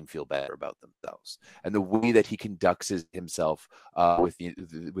a team feel better about themselves, and the way that he conducts himself with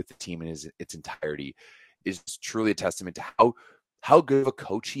the team in its entirety is truly a testament to how good of a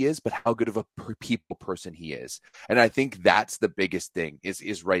coach he is, but how good of a people person he is. And I think that's the biggest thing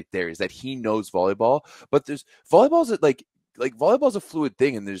is right there, is that he knows volleyball, but volleyball's volleyball's a fluid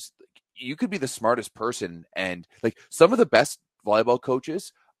thing, and you could be the smartest person, and like some of the best volleyball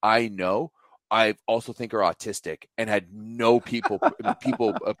coaches I know, I also think are autistic and had no people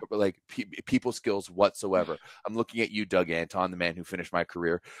skills whatsoever. I'm looking at you, Doug Anton, the man who finished my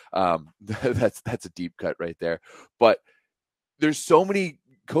career. That's a deep cut right there. But there's so many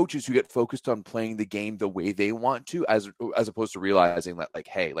coaches who get focused on playing the game the way they want to, as opposed to realizing that, like,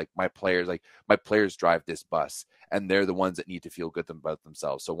 hey, like my players drive this bus, and they're the ones that need to feel good about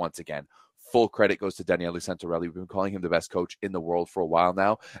themselves. So once again, full credit goes to Daniele Santarelli. We've been calling him the best coach in the world for a while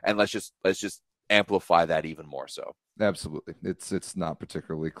now, and let's just amplify that even more so. Absolutely. It's not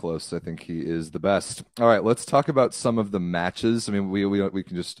particularly close. I think he is the best. All right, let's talk about some of the matches. I mean, we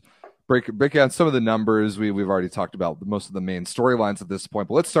can just break down some of the numbers. We've already talked about most of the main storylines at this point,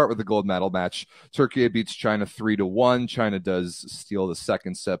 but let's start with the gold medal match. Turkey beats China 3-1. China does steal the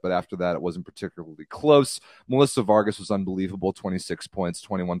second set, but after that, it wasn't particularly close. Melissa Vargas was unbelievable. 26 points,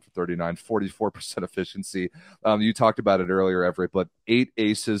 21 for 39, 44% efficiency. You talked about it earlier, Everett, but 8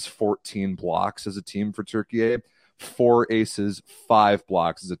 aces, 14 blocks as a team for Turkey. 4 aces, 5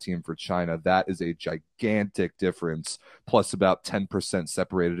 blocks as a team for China. That is a gigantic difference, plus about 10%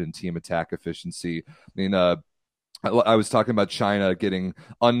 separated in team attack efficiency. I mean, I was talking about China getting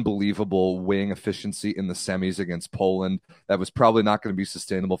unbelievable wing efficiency in the semis against Poland. That was probably not going to be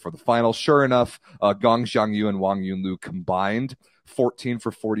sustainable for the final. Sure enough, Gong Xiangyu and Wang Yunlu combined 14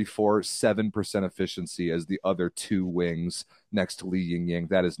 for 44, 7% efficiency as the other 2 wings next to Li Yingying.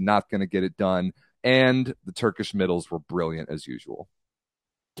 That is not going to get it done. And the Turkish middles were brilliant as usual.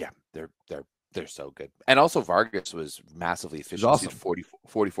 Yeah, they're so good. And also Vargas was massively efficient. Awesome.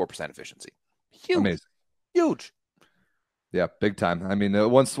 44% efficiency. Huge. Amazing. Huge. Yeah, big time. I mean,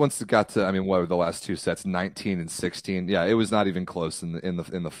 once it got to, I mean, what were the last 2 sets? 19 and 16. Yeah, it was not even close in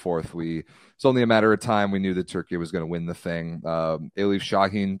the fourth. It's only a matter of time. We knew that Turkey was going to win the thing. Elif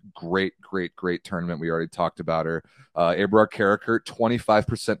Şahin, great tournament. We already talked about her. Ebrar Karakurt,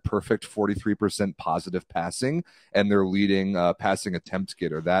 25% perfect, 43% positive passing, and their leading passing attempt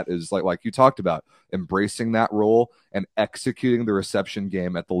getter. That is like you talked about, embracing that role and executing the reception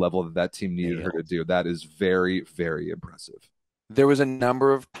game at the level that team needed her to do. That is very, very impressive. There was a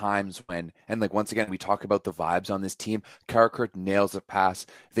number of times when, and like once again, we talk about the vibes on this team. Karakurt nails a pass.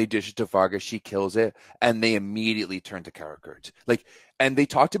 They dish it to Vargas. She kills it. And they immediately turn to Karakurt. And they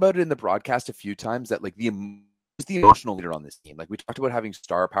talked about it in the broadcast a few times that the emotional leader on this team. Like we talked about having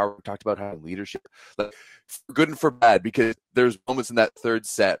star power. We talked about having leadership, like for good and for bad, because there's moments in that third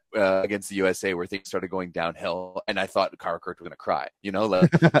set against the USA where things started going downhill, and I thought Karakurt was going to cry. You know, like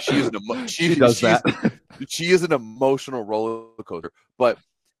she is an emotional roller coaster, but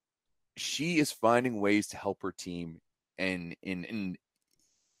she is finding ways to help her team in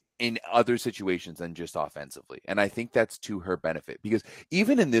other situations than just offensively. And I think that's to her benefit, because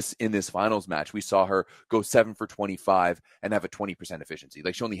even in this finals match, we saw her go 7 for 25 and have a 20% efficiency.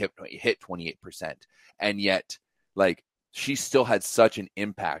 Like she only hit 28%. And yet, like, she still had such an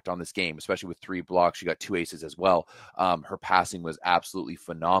impact on this game, especially with 3 blocks. She got 2 aces as well. Her passing was absolutely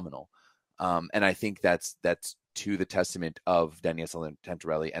phenomenal. And I think that's to the testament of Daniela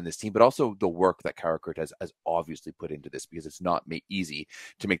Tentarelli and this team, but also the work that Kara Kurt has obviously put into this, because it's not easy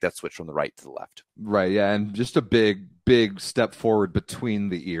to make that switch from the right to the left. Right, yeah, and just a big step forward between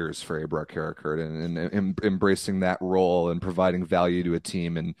the ears for Abra Kara Kurt, and embracing that role and providing value to a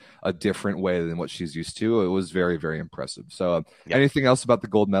team in a different way than what she's used to. It was very, very impressive. So anything else about the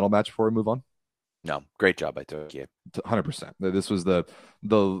gold medal match before we move on? No, great job by Türkiye. 100%. This was the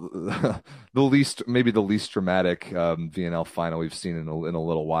least, maybe the least dramatic VNL final we've seen in a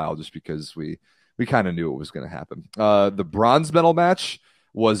little while, just because we kind of knew it was going to happen. The bronze medal match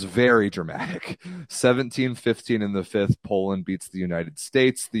was very dramatic. 17-15 in the fifth. Poland beats the United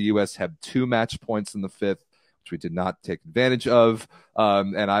States. The U.S. had 2 match points in the fifth, which we did not take advantage of.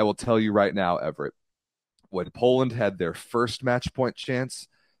 And I will tell you right now, Everett, when Poland had their first match point chance,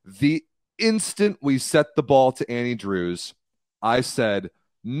 the instant we set the ball to Annie Drews, I said,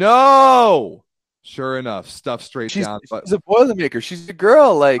 no! Sure enough, stuff straight down. But she's a Boilermaker. She's a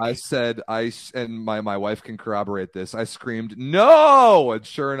girl. Like I said, and my wife can corroborate this. I screamed, no! And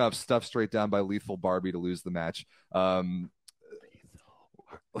sure enough, stuff straight down by Lethal Barbie to lose the match.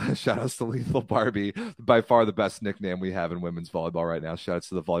 Shout outs to Lethal Barbie, by far the best nickname we have in women's volleyball right now. Shout outs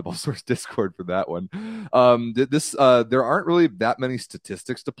to the Volleyball Source Discord for that one. There aren't really that many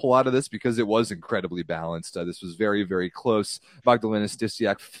statistics to pull out of this, because it was incredibly balanced. This was very, very close. Magdalena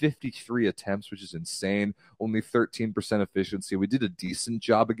Stysiak, 53 attempts, which is insane. Only 13% efficiency. We did a decent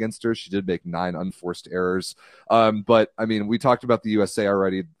job against her. She did make 9 unforced errors. But I mean, we talked about the USA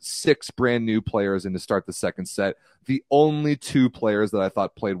already. 6 brand new players in to start the second set. The only 2 players that I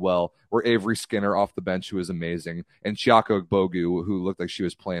thought played well were Avery Skinner off the bench, who was amazing, and Chiako Bogu, who looked like she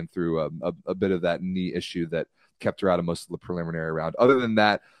was playing through a bit of that knee issue that kept her out of most of the preliminary round. Other than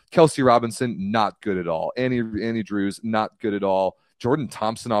that, Kelsey Robinson, not good at all. Annie Drews, not good at all. Jordan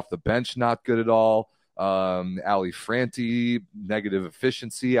Thompson off the bench, not good at all. Ali Franti, negative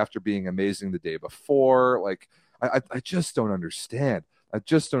efficiency after being amazing the day before. Like, I just don't understand. I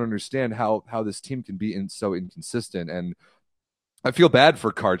just don't understand how this team can be so inconsistent. And I feel bad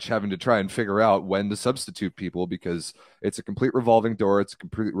for Karch having to try and figure out when to substitute people, because it's a complete revolving door. It's a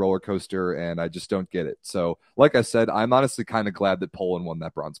complete roller coaster, and I just don't get it. So, like I said, I'm honestly kind of glad that Poland won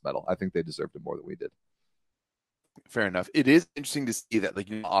that bronze medal. I think they deserved it more than we did. Fair enough. It is interesting to see that, like,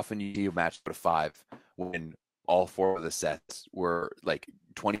 often you see a match go to 5 when all 4 of the sets were like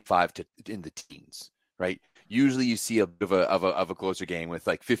 25 to in the teens, right? Usually you see a bit of a closer game with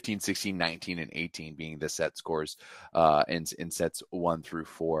like 15, 16, 19, and 18 being the set scores in sets 1 through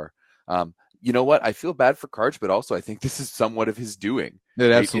 4. You know what? I feel bad for Karch, but also I think this is somewhat of his doing.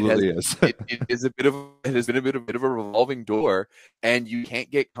 It absolutely is. It has been a bit of a revolving door, and you can't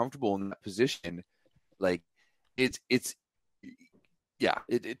get comfortable in that position. Like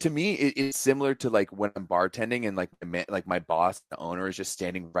to me, it's similar to like when I'm bartending and like my boss, the owner, is just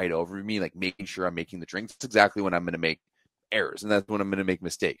standing right over me, like making sure I'm making the drinks. That's exactly when I'm going to make errors, and that's when I'm going to make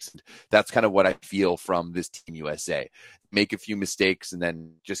mistakes. That's kind of what I feel from this Team USA. Make a few mistakes and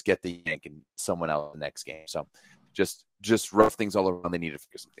then just get the yank and someone else in the next game. So just rough things all around. They need to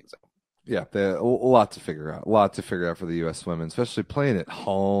figure some things out. Yeah, a lot to figure out. A lot to figure out for the U.S. women, especially playing at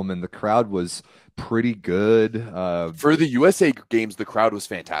home, and the crowd was pretty good. For the USA games, the crowd was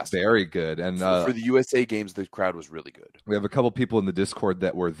fantastic. Very good. And for the USA games, the crowd was really good. We have a couple people in the Discord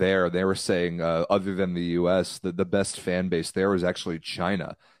that were there. They were saying, other than the U.S., the best fan base there was actually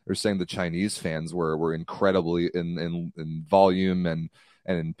China. They're saying the Chinese fans were incredibly in volume and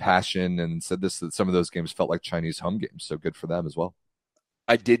in passion, and said that some of those games felt like Chinese home games. So good for them as well.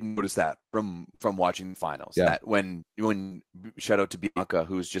 I did notice that from watching the finals. Yeah. That when shout out to Bianca,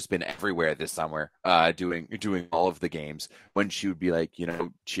 who's just been everywhere this summer, doing all of the games. When she would be like,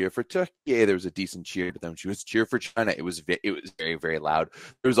 cheer for Turkey, there was a decent cheer, but then when she was cheer for China, it was very, very loud.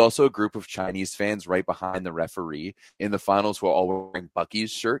 There was also a group of Chinese fans right behind the referee in the finals who were all wearing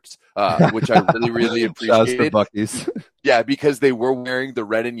Bucky's shirts, which I really, really appreciated. Bucky's. Yeah, because they were wearing the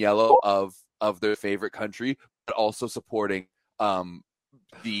red and yellow of their favorite country, but also supporting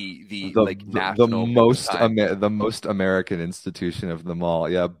the most American institution of them all.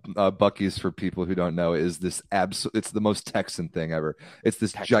 Yeah, Bucky's, for people who don't know, is this it's the most Texan thing ever. It's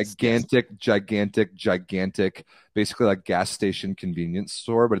this gigantic, basically like gas station convenience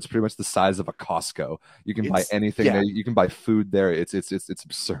store, but it's pretty much the size of a Costco. You can buy anything there. You can buy food there. It's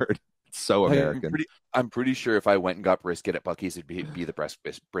absurd. It's so American. I'm pretty sure if I went and got brisket at Bucky's, it'd be the best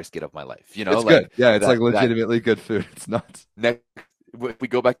brisket of my life. It's good. Yeah, it's like legitimately good food. It's nuts. if we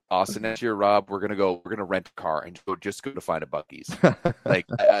go back to Austin next year, Rob, we're gonna rent a car and just go to find a Buc-ee's. Like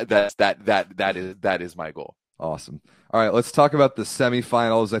that is my goal. Awesome. All right, let's talk about the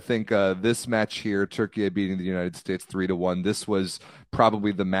semifinals. I think this match here, Turkey beating the United States 3-1. This was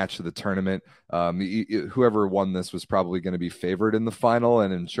probably the match of the tournament. Whoever won this was probably going to be favored in the final,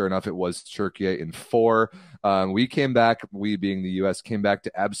 and sure enough, it was Turkey in 4. We came back, we being the U.S., came back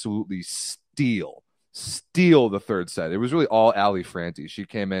to absolutely steal the third set. It was really all Ali Franti. She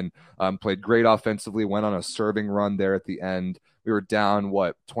came in, played great offensively, went on a serving run there at the end. We were down,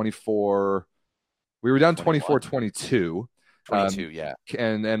 24... We were down 24-22. 22, yeah.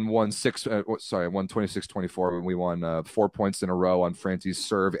 And won 26-24 when we won 4 points in a row on Franti's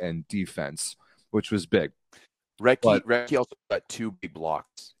serve and defense, which was big. Recky also got 2 big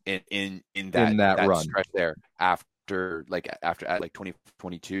blocks in that run stretch there after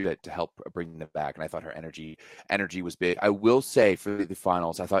 2022 to help bring them back. And I thought her energy was big. I will say for the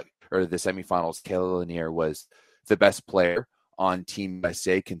finals, the semifinals, Kayla Lanier was the best player on Team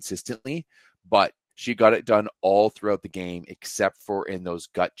USA consistently, but she got it done all throughout the game, except for in those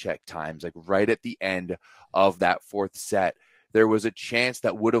gut check times. Like right at the end of that 4th set, there was a chance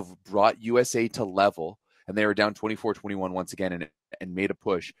that would have brought USA to level, and they were down 24-21 once again and made a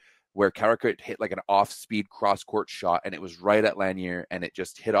push where Karakut hit like an off-speed cross-court shot, and it was right at Lanier, and it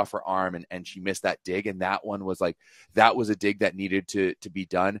just hit off her arm, and she missed that dig. And that one was that was a dig that needed to be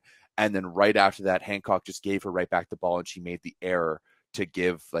done. And then right after that, Hancock just gave her right back the ball, and she made the error to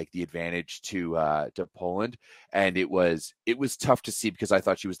give the advantage to Poland. And it was tough to see because I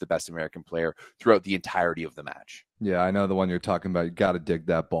thought she was the best American player throughout the entirety of the match. Yeah, I know the one you're talking about. You got to dig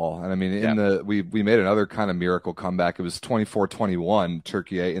that ball. And I mean, we made another kind of miracle comeback. It was 24-21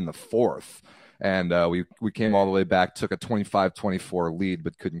 Turkey in the 4th. And we came all the way back, took a 25-24 lead,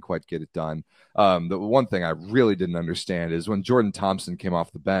 but couldn't quite get it done. The one thing I really didn't understand is when Jordan Thompson came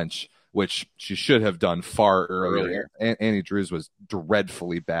off the bench, which she should have done far earlier. Annie Drews was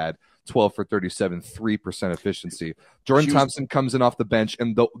dreadfully bad, 12 for 37, 3% efficiency. Jordan Thompson comes in off the bench,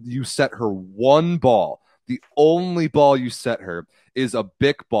 and you set her one ball. The only ball you set her is a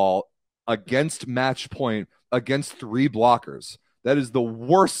Bic ball against match point against 3 blockers. That is the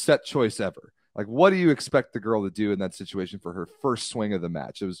worst set choice ever. Like, what do you expect the girl to do in that situation for her first swing of the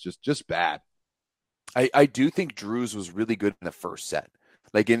match? It was just bad. I do think Drews was really good in the first set.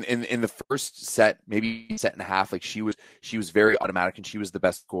 Like in the first set, maybe set and a half, like she was very automatic, and she was the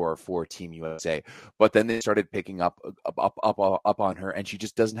best scorer for Team USA. But then they started picking up on her, and she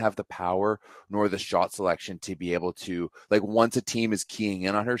just doesn't have the power nor the shot selection to be able to, like, once a team is keying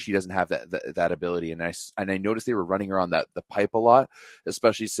in on her, she doesn't have that ability. And I noticed they were running her on the pipe a lot,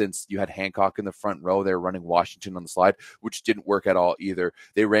 especially since you had Hancock in the front row. They were running Washington on the slide, which didn't work at all either.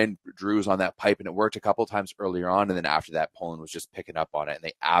 They ran Drews on that pipe, and it worked a couple of times earlier on, and then after that, Poland was just picking up on it.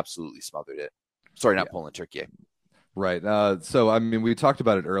 They absolutely smothered it. Sorry, not Poland, Turkey. Right. So, I mean, we talked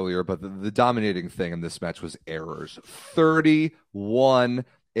about it earlier, but the dominating thing in this match was errors. 31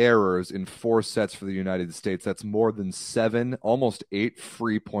 errors in 4 sets for the United States. That's more than 7, almost 8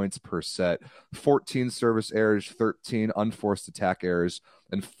 free points per set. 14 service errors, 13 unforced attack errors,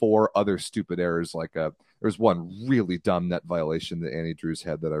 and 4 other stupid errors like there was one really dumb net violation that Annie Drews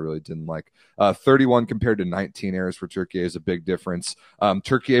had that I really didn't like. 31 compared to 19 errors for Turkey is a big difference.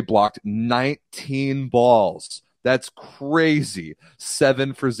 Turkey blocked 19 balls. That's crazy.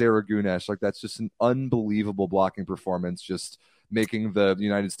 7 for Zaragunesh. Like, that's just an unbelievable blocking performance, just making the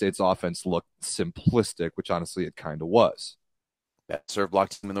United States offense look simplistic, which honestly it kind of was. Best serve block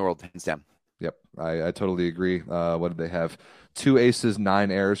team in the world, hands down. Yep, I totally agree. What did they have? 2 aces, 9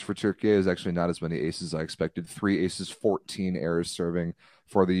 errors for Turkey. Is actually not as many aces as I expected. 3 aces, 14 errors serving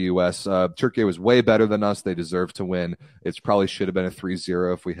for the U.S. Turkey was way better than us. They deserved to win. It probably should have been a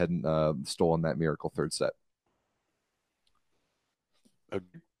 3-0 if we hadn't stolen that miracle third set.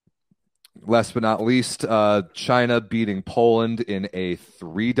 Last but not least, China beating Poland in a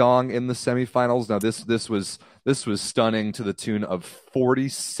 3-dong in the semifinals. Now this was stunning to the tune of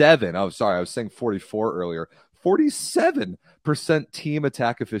 47. Oh, sorry, I was saying 44 earlier. 47% team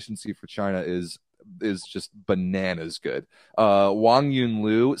attack efficiency for China is just bananas good. Wang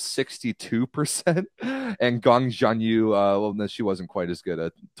Yunlu 62% and Gong Jianyu, well, no, she wasn't quite as good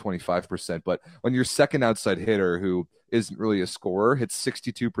at 25%. But when your second outside hitter, who isn't really a scorer, hits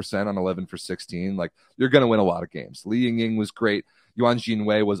 62% on 11 for 16, like, you're going to win a lot of games. Li Yingying was great. Yuan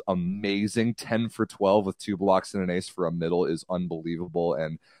Jinwei was amazing. 10 for 12 with 2 blocks and an ace for a middle is unbelievable.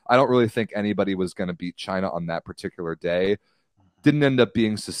 And I don't really think anybody was going to beat China on that particular day. didn't end up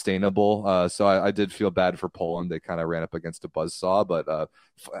being sustainable. So I did feel bad for Poland. They kind of ran up against a buzzsaw, but I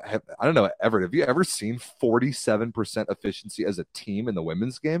don't know, Everett, have you ever seen 47% efficiency as a team in the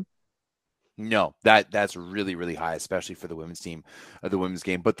women's game? No, that's really, really high, especially for the women's team, the women's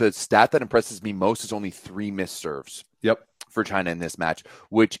game. But the stat that impresses me most is only 3 missed serves. Yep. For China in this match,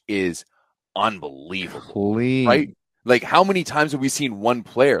 which is unbelievable. Clean. Right? Like, how many times have we seen one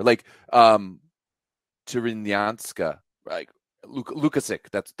player like Tyrynyanska, like Lukasik,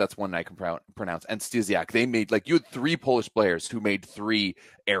 that's one I can pronounce, and Stysiak. They made, like, you had 3 Polish players who made 3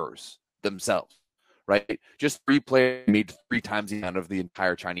 errors themselves. Right, just 3 players made 3 times the amount of the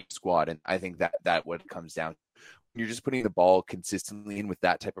entire Chinese squad, and I think that what it comes down. You're just putting the ball consistently in with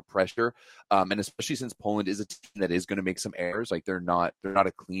that type of pressure, and especially since Poland is a team that is going to make some errors. Like, they're not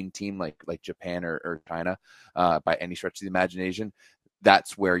a clean team like Japan or China by any stretch of the imagination.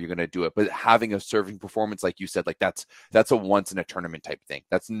 That's where you're going to do it. But having a serving performance, like you said, like that's a once in a tournament type thing.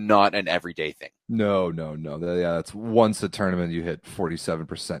 That's not an everyday thing. No. Yeah, that's once a tournament you hit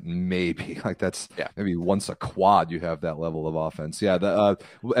 47%, maybe. Like, that's maybe once a quad you have that level of offense. Yeah.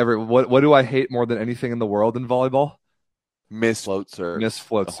 Everett, what do I hate more than anything in the world in volleyball? Missed float serves. Missed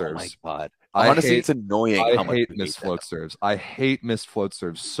float serves. Oh my God. Honestly, it's annoying. I hate missed float serves. I hate missed float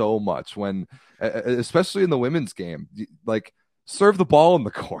serves so much, when, especially in the women's game, like, serve the ball in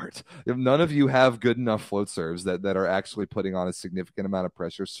the court. If none of you have good enough float serves that are actually putting on a significant amount of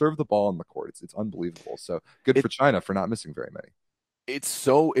pressure, serve the ball in the court. It's unbelievable. So good for China for not missing very many. It's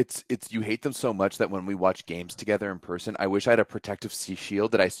you hate them so much that when we watch games together in person, I wish I had a protective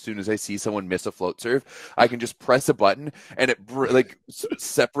shield that as soon as I see someone miss a float serve, I can just press a button and it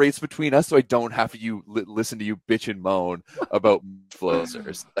separates between us, so I don't have to listen to you bitch and moan about float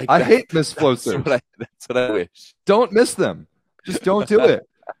serves. Like, I hate missed float serves. That's what I wish. Don't miss them. Just don't do it.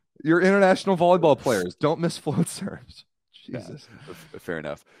 You're international volleyball players. Don't miss float serves. Jesus. Yeah, fair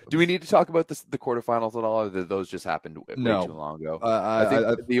enough. Do we need to talk about the quarterfinals at all, or did those just happened way too long ago? I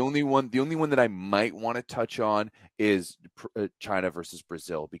think the only one that I might want to touch on is China versus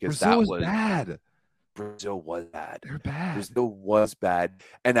Brazil, because Brazil was bad. Brazil was bad. They're bad. Brazil was bad.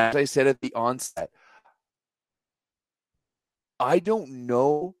 And as I said at the onset, I don't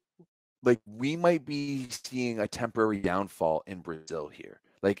know. Like, we might be seeing a temporary downfall in Brazil here.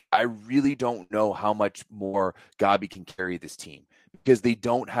 Like, I really don't know how much more Gabi can carry this team, because they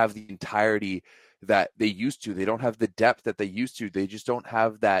don't have the entirety that they used to. They don't have the depth that they used to. They just don't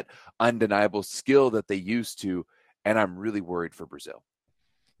have that undeniable skill that they used to. And I'm really worried for Brazil.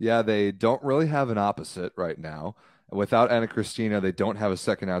 Yeah, they don't really have an opposite right now. Without Ana Cristina, they don't have a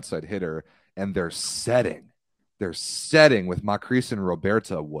second outside hitter, and their setting with Macris and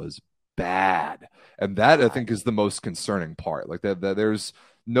Roberta was bad, and that I think is the most concerning part. Like, that there's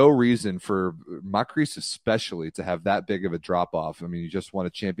no reason for Macris especially to have that big of a drop off. I mean, you just won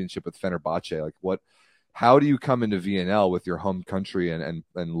a championship with Fenerbahce. Like, how do you come into VNL with your home country and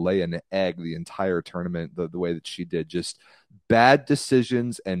lay an egg the entire tournament the way that she did? Just bad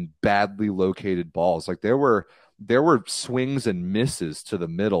decisions and badly located balls. Like, there were swings and misses to the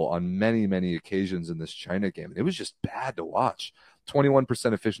middle on many occasions in this China game. It was just bad to watch.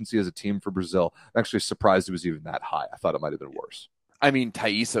 21% efficiency as a team for Brazil. I'm actually surprised it was even that high. I thought it might have been worse. I mean,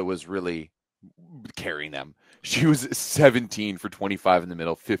 Thaisa was really carrying them. She was 17 for 25 in the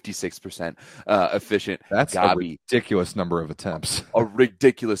middle, 56% efficient. That's Gabi, a ridiculous number of attempts. A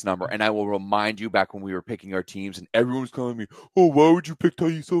ridiculous number. And I will remind you, back when we were picking our teams and everyone was calling me, oh, why would you pick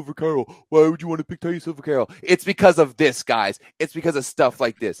Thaisa over Carol? Why would you want to pick Thaisa over Carol? It's because of this, guys. It's because of stuff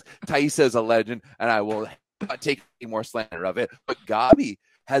like this. Thaisa is a legend, and I will not take any more slander of it. But Gabi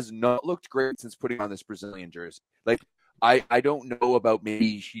has not looked great since putting on this Brazilian jersey. Like, I don't know about,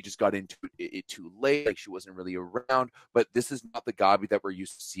 maybe she just got into it too late, like she wasn't really around, but this is not the Gabi that we're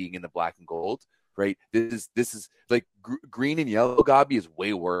used to seeing in the black and gold, right? This is like green and yellow Gabi is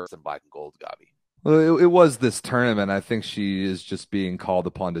way worse than black and gold Gabi. Well, it was this tournament. I think she is just being called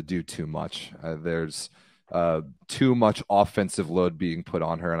upon to do too much. There's too much offensive load being put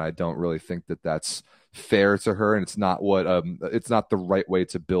on her, and I don't really think that that's fair to her. And it's not it's not the right way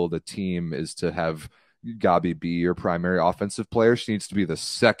to build a team, is to have Gabi be your primary offensive player. She needs to be the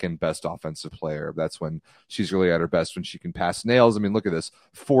second best offensive player. That's when she's really at her best, when she can pass nails. I mean, look at this: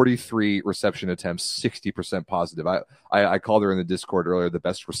 43 reception attempts, 60% positive. I called her in the Discord earlier the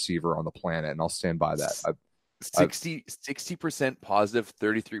best receiver on the planet, and I'll stand by that. 60% positive,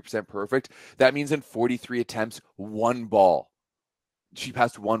 33% perfect. That means in 43 attempts, one ball. She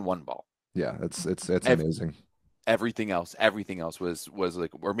passed one ball. Yeah, it's amazing. Everything else was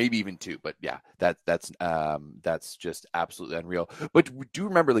like, or maybe even two, but yeah, that's just absolutely unreal. But we do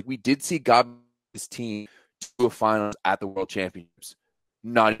remember, like, we did see Gabi's team to a finals at the World Championships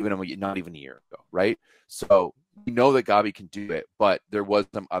not even a year ago, right? So we know that Gabi can do it, but there was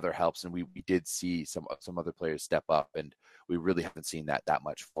some other helps, and we did see some other players step up, and we really haven't seen that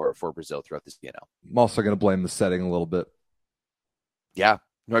much for Brazil throughout this VNL. I'm also going to blame the setting a little bit. Yeah.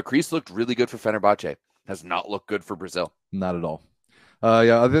 Kreis looked really good for Fenerbahce. Has not looked good for Brazil. Not at all.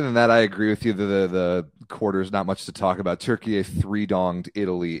 Other than that, I agree with you. The quarters, not much to talk about. Turkey 3-donged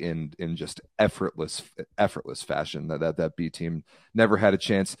Italy in just effortless fashion. That B team never had a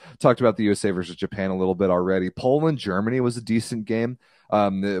chance. Talked about the USA versus Japan a little bit already. Poland, Germany was a decent game.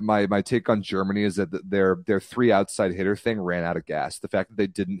 My take on Germany is that their 3 outside hitter thing ran out of gas. The fact that they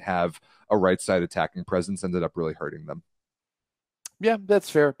didn't have a right side attacking presence ended up really hurting them. Yeah, that's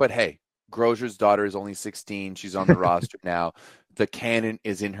fair. But hey, Grosier's daughter is only 16. She's on the roster now. The cannon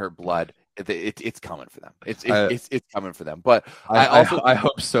is in her blood. It's coming for them. It's coming for them. But I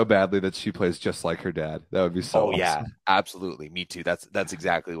hope so badly that she plays just like her dad. That would be so. Oh, awesome. Yeah, absolutely. Me too. That's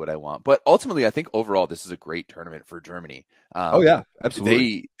exactly what I want. But ultimately, I think overall this is a great tournament for Germany. Oh yeah,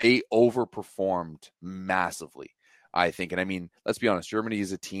 absolutely. They overperformed massively, I think. And I mean, let's be honest. Germany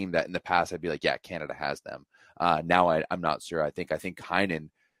is a team that in the past I'd be like, yeah, Canada has them. Now I'm not sure. I think Heinen.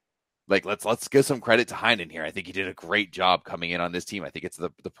 Like let's give some credit to Heinen here. I think he did a great job coming in on this team. I think it's the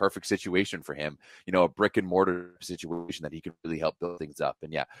perfect situation for him. A brick and mortar situation that he can really help build things up.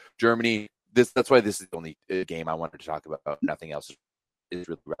 And yeah, Germany. That's why this is the only game I wanted to talk about. Nothing else is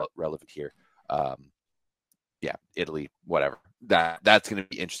really relevant here. Yeah, Italy, whatever. That's going to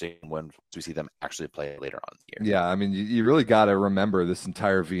be interesting when we see them actually play later on in the year. Yeah, I mean, you really got to remember this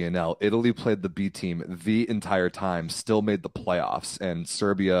entire VNL. Italy played the B team the entire time, still made the playoffs, and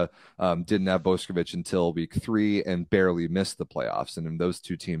Serbia didn't have Boskovic until week 3 and barely missed the playoffs. And those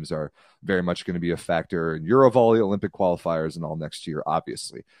two teams are very much going to be a factor in Eurovolley, Olympic qualifiers, and all next year,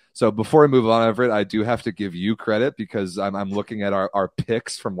 obviously. So before I move on, Everett, I do have to give you credit because I'm looking at our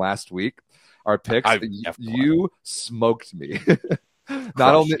picks from last week. Our picks, you smoked me.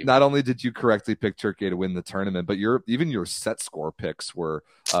 Not only did you correctly pick Turkey to win the tournament, but even your set score picks were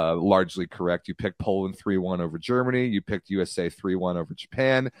largely correct. You picked Poland 3-1 over Germany. You picked USA 3-1 over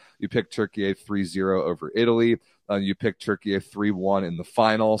Japan. You picked Turkey 3-0 over Italy. You picked Turkey 3-1 in the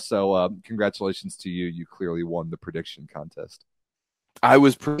final. So congratulations to you. You clearly won the prediction contest. I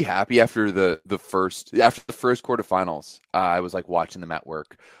was pretty happy after the first quarterfinals. I was like watching them at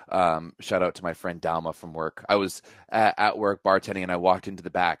work. Shout out to my friend Dalma from work. I was at work bartending, and I walked into the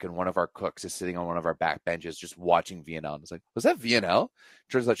back, and one of our cooks is sitting on one of our back benches just watching VNL. And I was like, "Was that VNL?"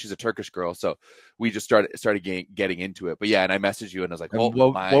 Turns out she's a Turkish girl, so we just started getting into it. But yeah, and I messaged you, and I was like, "What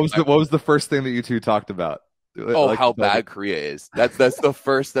was the first thing that you two talked about?" How bad Korea is. That's the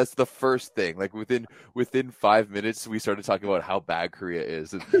first thing. Like within 5 minutes, we started talking about how bad Korea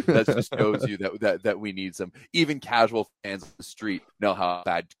is. And that just shows you that we need some even casual fans on the street know how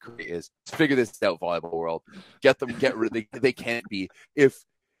bad Korea is. Let's figure this out, volleyball world. Get rid. They can't be. If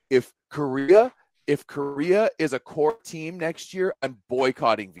Korea is a core team next year, I'm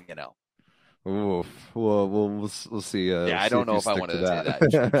boycotting VNL. Oof. Well, we'll see. I don't know if I want to say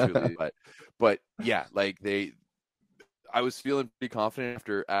that, truly, but yeah, like I was feeling pretty confident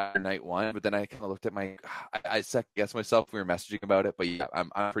after night 1, but then I kind of looked at I second guessed myself. We were messaging about it, but yeah,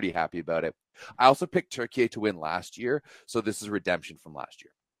 I'm pretty happy about it. I also picked Turkey to win last year, so this is redemption from last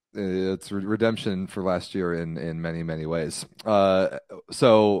year. It's redemption for last year in many, many ways.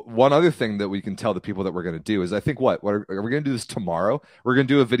 So one other thing that we can tell the people that we're going to do is I think are we going to do this tomorrow? We're going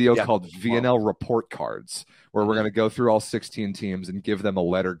to do a video called VNL Report Cards, where we're going to go through all 16 teams and give them a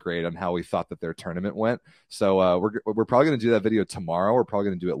letter grade on how we thought that their tournament went. So we're probably going to do that video tomorrow. We're probably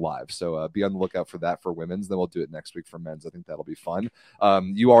going to do it live. So be on the lookout for that for women's. Then we'll do it next week for men's. I think that'll be fun.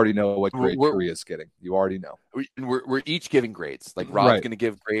 You already know what grade Korea's getting. You already know. We're each giving grades. Like Rob's going to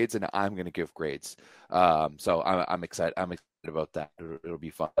give grades, and I'm going to give grades. So I'm excited. I'm excited about that. It'll be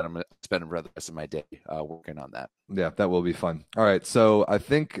fun. I'm going to spend the rest of my day working on that. Yeah, that will be fun. All right. So I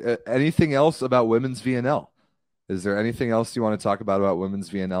think anything else about women's VNL? Is there anything else you want to talk about women's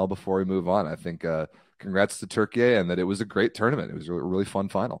VNL before we move on? I think congrats to Türkiye and that it was a great tournament. It was a really fun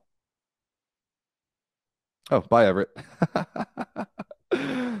final. Oh, bye, Everett.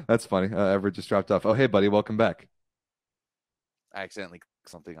 That's funny. Everett just dropped off. Oh, hey, buddy. Welcome back. I accidentally clicked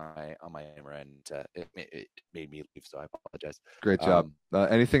something on my camera, and it made me leave, so I apologize. Great job.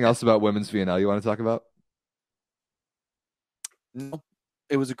 Anything else about women's VNL you want to talk about? No.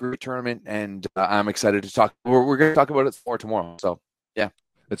 It was a great tournament, and I'm excited to talk. We're going to talk about it more tomorrow. So, yeah.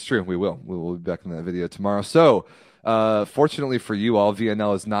 It's true. We will. We will be back in that video tomorrow. So, Fortunately for you all,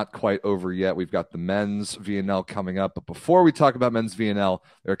 VNL is not quite over yet. We've got the men's VNL coming up. But before we talk about men's VNL,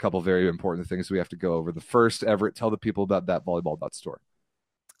 there are a couple very important things we have to go over. The first, Everett, tell the people about that volleyball.store.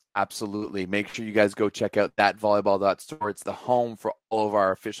 Absolutely. Make sure you guys go check out that volleyball.store. It's the home for all of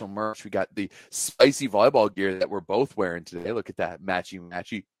our official merch. We got the spicy volleyball gear that we're both wearing today. Look at that.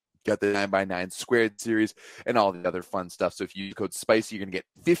 Matchy. Got the 9x9 squared series and all the other fun stuff. So if you use code SPICY, you're going to get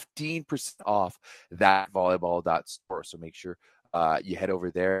 15% off that volleyball.store. So make sure you head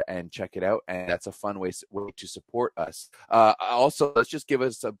over there and check it out. And that's a fun way to support us. Also, let's just give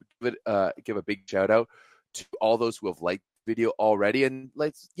a big shout out to all those who have liked the video already. And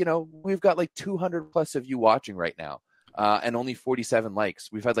we've got like 200 plus of you watching right now, and only 47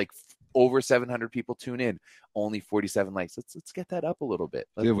 likes. We've had like over 700 people tune in, only 47 likes. Let's get that up a little bit.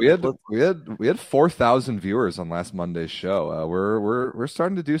 We had 4,000 viewers on last Monday's show. We're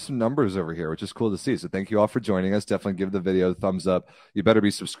starting to do some numbers over here, which is cool to see. So thank you all for joining us. Definitely give the video a thumbs up. You better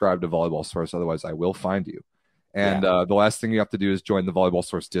be subscribed to Volleyball Source, otherwise I will find you. And the last thing you have to do is join the Volleyball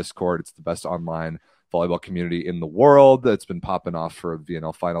Source Discord. It's the best online volleyball community in the world. That's been popping off for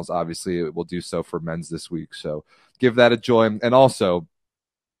VNL finals. Obviously, it will do so for men's this week. So give that a join. And also,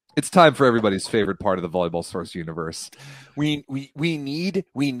 it's time for everybody's favorite part of the Volleyball Source universe. We need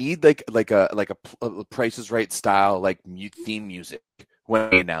like a Price is Right style like theme music when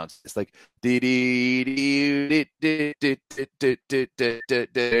we announce it's like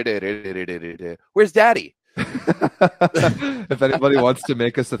where's Daddy? If anybody wants to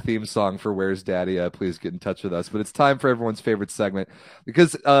make us a theme song for Where's Daddy, please get in touch with us. But it's time for everyone's favorite segment,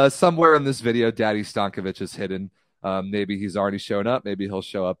 because somewhere in this video, Daddy Stankovic is hidden. Maybe he's already shown up. Maybe he'll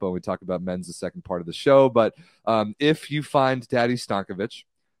show up when we talk about men's, the second part of the show. But if you find Daddy Stankovic,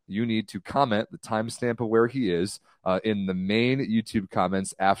 you need to comment the timestamp of where he is in the main YouTube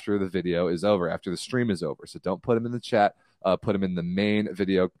comments after the video is over, after the stream is over. So don't put him in the chat. Put him in the main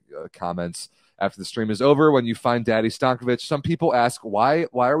video comments after the stream is over. When you find Daddy Stankovic, some people ask, why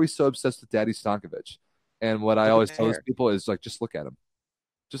are we so obsessed with Daddy Stankovic? And what I always tell those people is like, just look at him.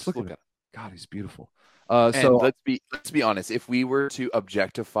 Just look at him. God, he's beautiful. So let's be honest. If we were to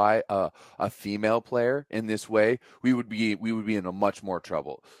objectify a female player in this way, we would be in a much more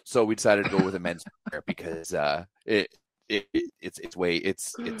trouble. So we decided to go with a men's player because it's way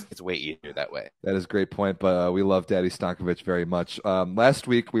easier that way. That is a great point. But we love Daddy Stankovic very much. Last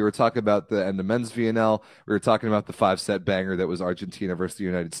week we were talking about the end of men's VNL. We were talking about the 5-set banger that was Argentina versus the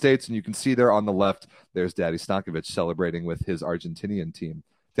United States, and you can see there on the left, there's Daddy Stankovic celebrating with his Argentinian team.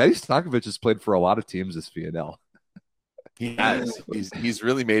 Daddy Stankovic has played for a lot of teams this VNL. He has. He's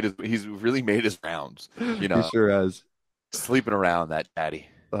really made his rounds. He sure has. Sleeping around, that Daddy.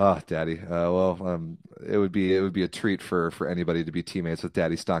 Oh, Daddy. It would be a treat for anybody to be teammates with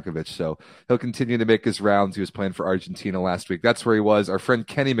Daddy Stankovic. So he'll continue to make his rounds. He was playing for Argentina last week. That's where he was. Our friend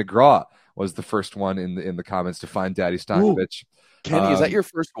Kenny McGraw was the first one in the comments to find Daddy Stankovic. Kenny, is that your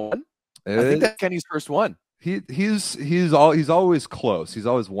first one? I think that's Kenny's first one. He's always close. He's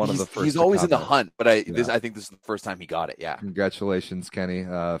always one of the first. He's always in the hunt, but I think this is the first time he got it. Yeah. Congratulations, Kenny,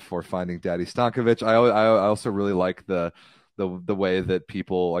 for finding Daddy Stankovic. I also really like the way that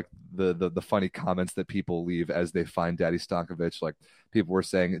people like the funny comments that people leave as they find Daddy Stankovic. Like people were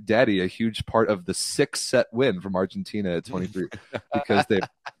saying, Daddy, a huge part of the 6-set win from Argentina at 23 because they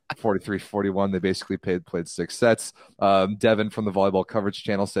 43-41. They basically played 6 sets. Devin from the Volleyball Coverage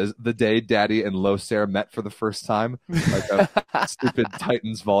Channel says the day Daddy and Losair met for the first time, like a stupid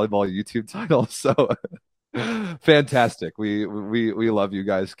Titans volleyball YouTube title. So fantastic. We love you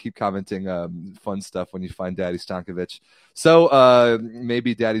guys. Keep commenting fun stuff when you find Daddy Stankovic. So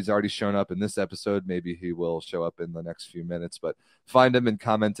maybe Daddy's already shown up in this episode. Maybe he will show up in the next few minutes. But find him and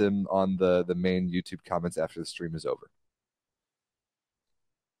comment him on the main YouTube comments after the stream is over.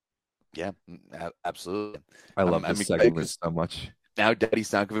 Yeah, absolutely. I love this segment so much. Now Daddy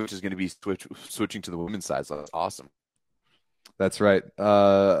Stankovic is going to be switching to the women's side. So that's awesome. That's right.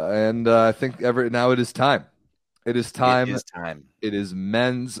 And I think now it is time. It is time. It is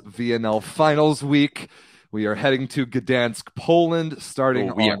men's VNL finals week. We are heading to Gdansk, Poland, starting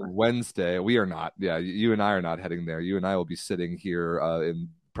on Wednesday. We are not. Yeah, you and I are not heading there. You and I will be sitting here in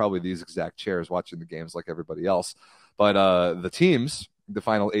probably these exact chairs watching the games like everybody else. But the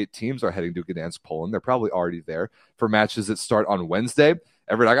final 8 teams are heading to Gdansk, Poland. They're probably already there for matches that start on Wednesday.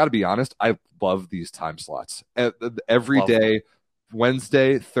 Everett, I got to be honest, I love these time slots. Every day,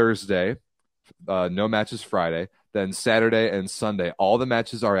 Wednesday, Thursday, no matches Friday, then Saturday and Sunday. All the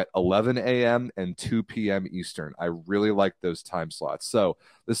matches are at 11 a.m. and 2 p.m. Eastern. I really like those time slots. So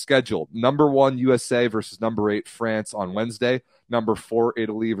the schedule, number 1 USA versus number 8 France on Wednesday, number 4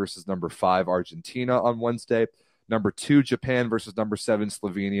 Italy versus number 5 Argentina on Wednesday, Number 2, Japan versus number 7,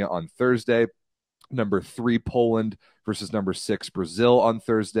 Slovenia on Thursday. Number 3, Poland versus number 6, Brazil on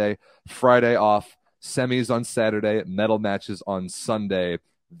Thursday. Friday off, semis on Saturday, medal matches on Sunday.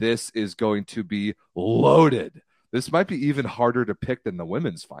 This is going to be loaded. This might be even harder to pick than the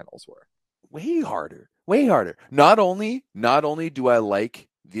women's finals were. Way harder. Not only do I like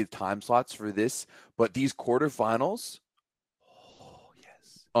the time slots for this, but these quarterfinals, oh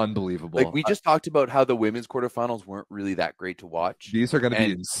yes, unbelievable. Like we just talked about how the women's quarterfinals weren't really that great to watch. These are going to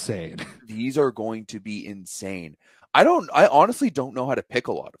be insane. These are going to be insane. I honestly don't know how to pick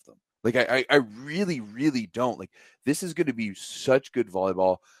a lot of them. Like I really, really don't. Like this is going to be such good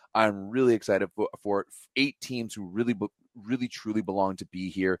volleyball. I'm really excited for it. 8 teams who really truly belong to be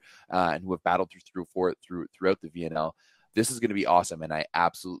here and who have battled throughout the VNL. This is going to be awesome, and I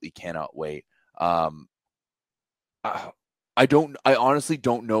absolutely cannot wait. I honestly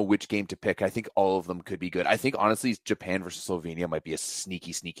don't know which game to pick. I think all of them could be good. I think honestly Japan versus Slovenia might be a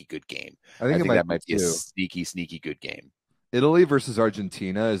sneaky good game. I think that might be a sneaky good game. Italy versus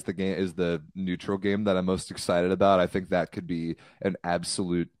Argentina is the neutral game that I'm most excited about. I think that could be an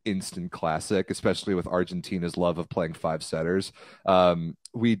absolute instant classic, especially with Argentina's love of playing 5-setters.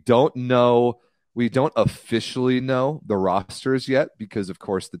 We don't officially know the rosters yet because, of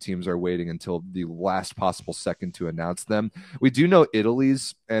course, the teams are waiting until the last possible second to announce them. We do know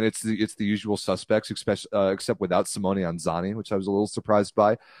Italy's, and it's the usual suspects, except without Simone Anzani, which I was a little surprised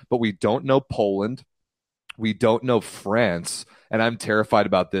by. But we don't know Poland. We don't know France, and I'm terrified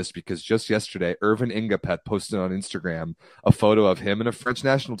about this because just yesterday, Irvin Ingapet posted on Instagram a photo of him in a French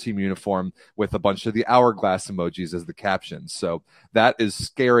national team uniform with a bunch of the hourglass emojis as the caption. So that is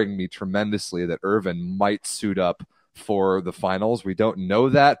scaring me tremendously that Irvin might suit up for the finals. We don't know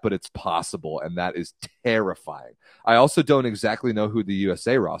that, but it's possible, and that is terrifying. I also don't exactly know who the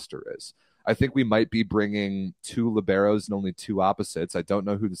USA roster is. I think we might be bringing 2 liberos and only 2 opposites. I don't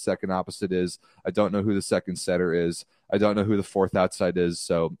know who the second opposite is. I don't know who the second setter is. I don't know who the fourth outside is.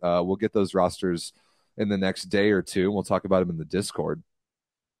 So we'll get those rosters in the next day or two. We'll talk about them in the Discord.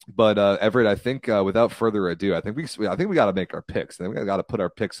 But Everett, I think without further ado, I think we got to make our picks. I think we got to put our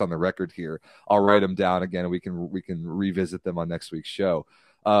picks on the record here. I'll write them down again, and we can revisit them on next week's show.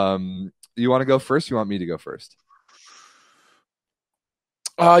 You want to go first? You want me to go first?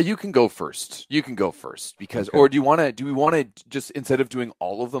 You can go first. Because, okay. Or do we want to just, instead of doing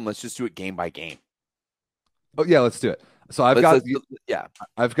all of them, let's just do it game by game. Oh yeah, let's do it. So I've got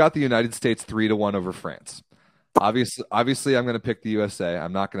the United States 3-1 over France. Obviously, I'm going to pick the USA.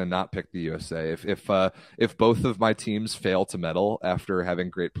 I'm not going to not pick the USA. If both of my teams fail to medal after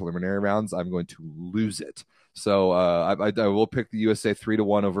having great preliminary rounds, I'm going to lose it. So I will pick the USA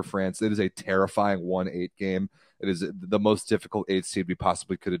 3-1 over France. It is a terrifying 1-8 game. It is the most difficult 8 seed we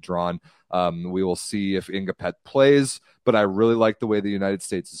possibly could have drawn. We will see if Ingapet plays, but I really like the way the United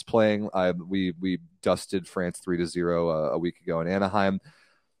States is playing. We dusted France 3-0 a week ago in Anaheim.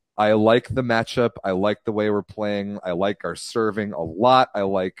 I like the matchup. I like the way we're playing. I like our serving a lot. I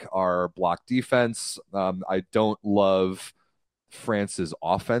like our block defense. I don't love France's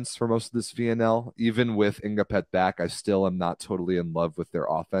offense for most of this VNL. Even with Ingapet back, I still am not totally in love with their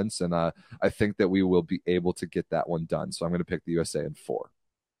offense, and I think that we will be able to get that one done. So I'm going to pick the USA in 4.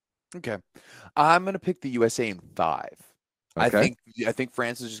 Okay. I'm going to pick the USA in 5. Okay. I think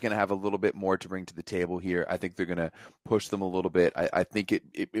France is just going to have a little bit more to bring to the table here. I think they're going to push them a little bit. I think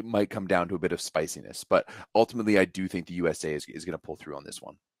it might come down to a bit of spiciness, but ultimately I do think the USA is going to pull through on this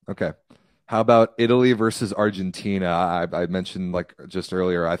one. Okay. How about Italy versus Argentina? I mentioned like just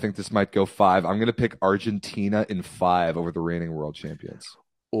earlier, I think this might go 5. I'm going to pick Argentina in 5 over the reigning world champions.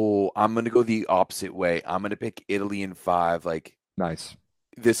 Oh, I'm going to go the opposite way. I'm going to pick Italy in 5. Like, nice.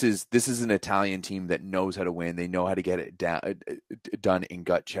 This is an Italian team that knows how to win. They know how to get it done in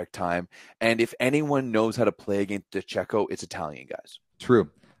gut check time. And if anyone knows how to play against the Checo, it's Italian guys. True.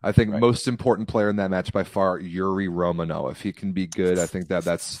 I think most important player in that match by far, Yuri Romano. If he can be good, I think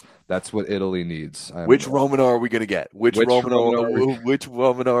that's what Italy needs. Which Romano are we going to get? Which Romano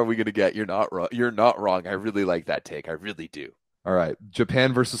are we going to get? You're not wrong. You're not wrong. I really like that take. I really do. All right.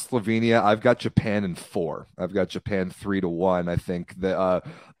 Japan versus Slovenia. I've got Japan in 4. I've got Japan 3-1. I think that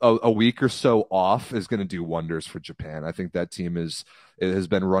a week or so off is going to do wonders for Japan. I think that team has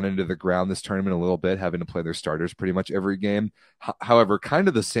been run into the ground this tournament a little bit, having to play their starters pretty much every game. However, kind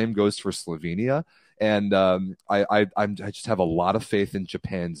of the same goes for Slovenia. And I just have a lot of faith in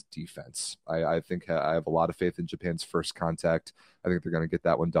Japan's defense. I think I have a lot of faith in Japan's first contact. I think they're going to get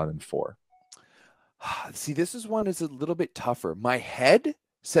that one done in 4. See, this is one is a little bit tougher. My head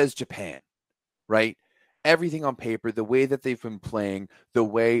says Japan, right? everything on paper, the way that they've been playing, the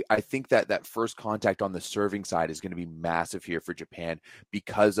way I think that first contact on the serving side is going to be massive here for Japan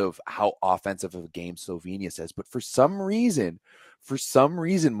because of how offensive of a game Slovenia says. But for some reason,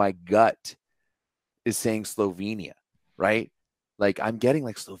 my gut is saying Slovenia, right? Like I'm getting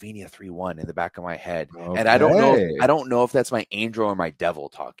like Slovenia 3-1 in the back of my head. Okay. And I don't know if that's my angel or my devil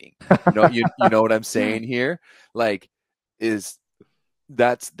talking. You know what I'm saying here? Like that's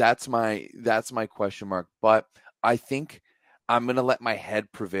my question mark. But I think I'm going to let my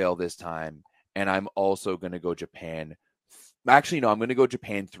head prevail this time. And I'm also going to go Japan. Actually, no, I'm going to go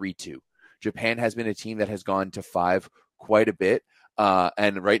Japan 3-2. Japan has been a team that has gone to 5 quite a bit.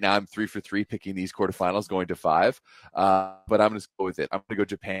 And right now I'm 3 for 3 picking these quarterfinals going to 5. But I'm going to go with it. I'm going to go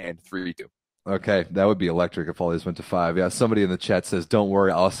Japan 3-2. Okay, that would be electric if all these went to 5. Yeah, somebody in the chat says, don't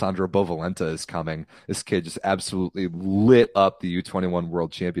worry, Alessandro Bovalenta is coming. This kid just absolutely lit up the U21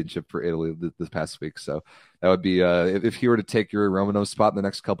 World Championship for Italy this past week. So that would be, if he were to take Yuri Romanov's spot in the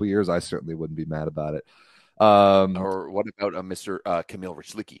next couple of years, I certainly wouldn't be mad about it. Or what about Mr. Kamil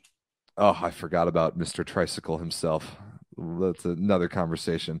Rychlicki? Oh, I forgot about Mr. Tricycle himself. That's another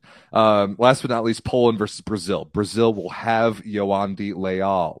conversation. Last but not least, Poland versus Brazil. Brazil will have Yoandi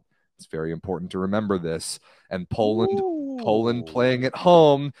Leal. It's very important to remember this. And Poland playing at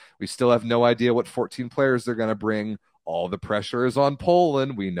home. We still have no idea what 14 players they're going to bring. All the pressure is on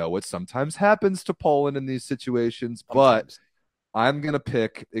Poland. We know what sometimes happens to Poland in these situations, but I'm going to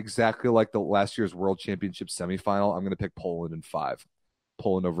pick exactly like the last year's World Championship semifinal. I'm going to pick Poland in 5.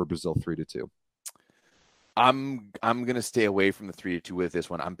 Poland over Brazil 3-2. I'm going to stay away from the 3-2 with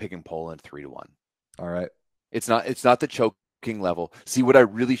this one. I'm picking Poland 3-1. All right. It's not the choking level. See, what I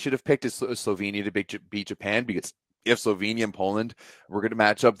really should have picked is Slovenia to beat Japan, because if Slovenia and Poland were going to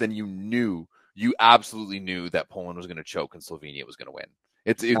match up, then you absolutely knew that Poland was going to choke and Slovenia was going to win.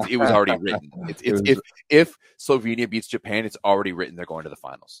 It was already written. If Slovenia beats Japan, it's already written. They're going to the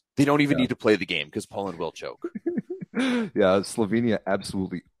finals. They don't even need to play the game because Poland will choke. Yeah, Slovenia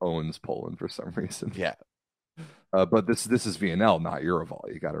absolutely owns Poland for some reason. Yeah. But this is VNL, not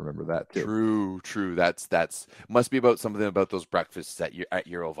Eurovolley. You got to remember that too. True. That's must be about something about those breakfasts at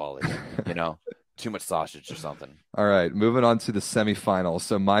Eurovolley. Too much sausage or something. All right, moving on to the semifinals.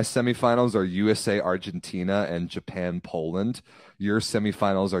 So my semifinals are USA Argentina and Japan Poland. Your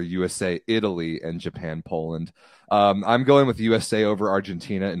semifinals are USA Italy and Japan Poland. I'm going with USA over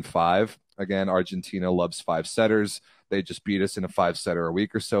Argentina in 5. Again, Argentina loves 5-setters. They just beat us in a 5-setter a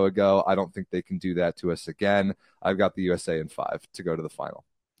week or so ago. I don't think they can do that to us again. I've got the USA in 5 to go to the final.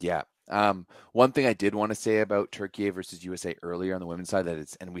 Yeah. One thing I did want to say about Turkey versus USA earlier on the women's side,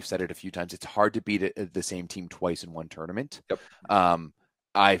 and we've said it a few times, it's hard to beat the same team twice in one tournament. Yep.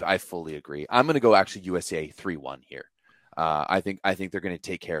 I fully agree. I'm going to go actually USA 3-1 here. I think they're going to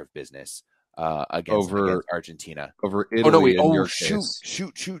take care of business against Argentina. Over Italy. Oh no! Wait! Oh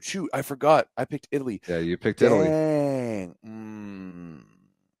shoot! I forgot. I picked Italy. Yeah, you picked Italy.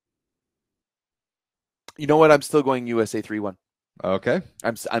 You know what? I'm still going USA 3-1. Okay.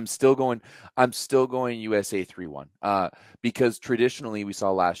 I'm still going USA 3-1. Because traditionally we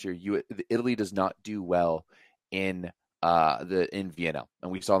saw last year Italy does not do well in VNL,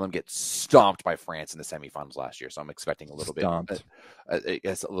 and we saw them get stomped by France in the semifinals last year. So I'm expecting a little bit, I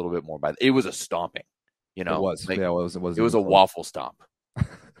guess a little bit more. It was a stomping, It was. It was a waffle stomp.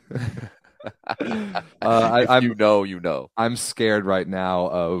 You know. I'm scared right now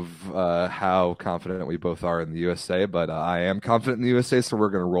of how confident we both are in the USA, but I am confident in the USA, so we're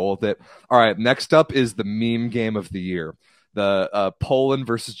going to roll with it. All right, next up is the meme game of the year. The Poland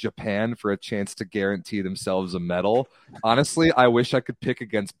versus Japan for a chance to guarantee themselves a medal. Honestly, I wish I could pick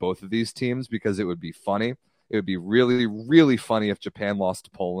against both of these teams because it would be funny. It would be really, really funny if Japan lost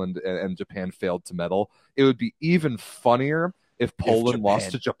to Poland and Japan failed to medal. It would be even funnier if Poland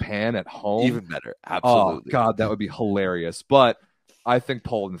lost to Japan at home. Even better. Absolutely. Oh, God, that would be hilarious. But I think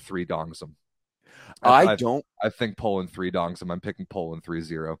Poland 3-dongs them. I think Poland 3-dongs them. I'm picking Poland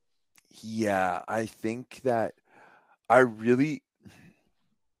 3-0. Yeah, I think that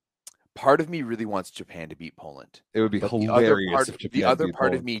part of me really wants Japan to beat Poland. It would be hilarious if Japan the other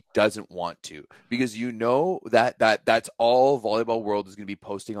part of me doesn't want to, because that's all volleyball world is going to be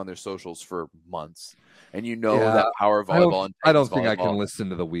posting on their socials for months. And that power volleyball. I don't think I can listen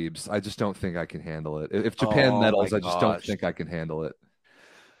to the weebs. I just don't think I can handle it. If Japan medals, I just don't think I can handle it.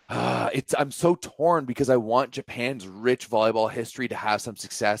 I'm so torn because I want Japan's rich volleyball history to have some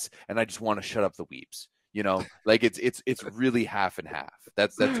success, and I just want to shut up the weebs. You know, like it's really half and half.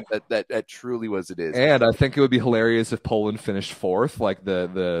 That truly was it is. And I think it would be hilarious if Poland finished fourth, like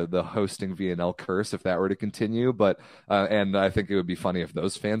the hosting VNL curse, if that were to continue. But and I think it would be funny if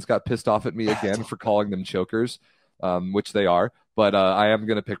those fans got pissed off at me again for calling them chokers, which they are. But I am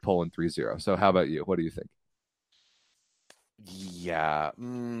going to pick Poland 3-0. So how about you? What do you think? Yeah,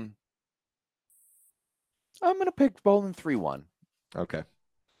 I'm going to pick Poland 3-1. Okay.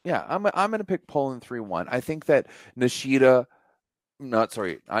 Yeah, I'm going to pick Poland 3-1. I think that Ishikawa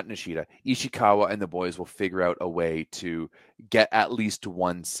and the boys will figure out a way to get at least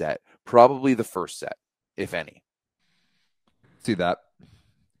one set, probably the first set, if any. See that?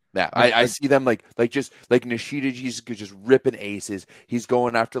 Yeah, I see them like Nishida just ripping aces. He's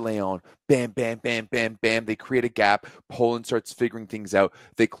going after Leon. Bam, bam, bam, bam, bam. They create a gap. Poland starts figuring things out.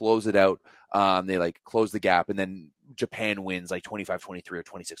 They close it out. They like close the gap, and then Japan wins like 25-23 or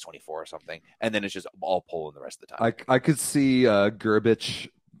 26-24 or something. And then it's just all Poland the rest of the time. I could see Gerbich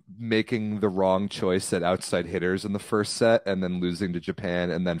making the wrong choice at outside hitters in the first set and then losing to Japan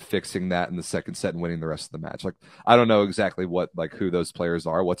and then fixing that in the second set and winning the rest of the match. Like, I don't know exactly who those players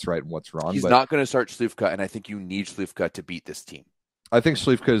are, what's right and what's wrong. He's not going to start Slivka, and I think you need Slivka to beat this team. I think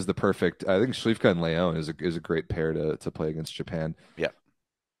Slivka is the perfect. I think Slivka and Leon is a great pair to play against Japan. Yeah.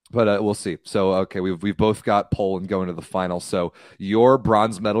 But we'll see. So, okay, we've both got Poland going to the final. So your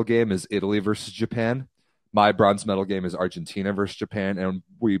bronze medal game is Italy versus Japan. My bronze medal game is Argentina versus Japan, and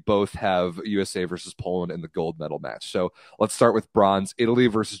we both have USA versus Poland in the gold medal match. So let's start with bronze. Italy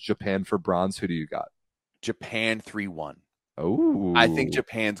versus Japan for bronze. Who do you got? Japan 3-1. Oh, I think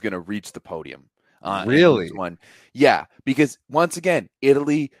Japan's going to reach the podium. Really? In this one. Yeah, because once again,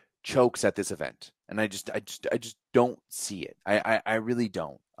 Italy chokes at this event, and I just don't see it. I really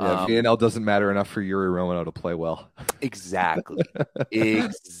don't. Yeah, VNL doesn't matter enough for Yuri Romano to play well. Exactly.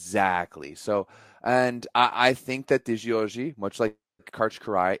 Exactly. So, and I think that Digioji, much like Karch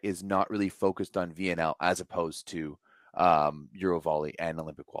Karai, is not really focused on VNL as opposed to Eurovolley and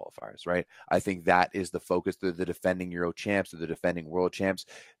Olympic qualifiers, right? I think that is the focus. They're the defending Euro champs, they're the defending world champs.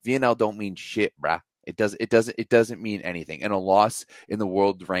 VNL don't mean shit, brah. It doesn't mean anything. And a loss in the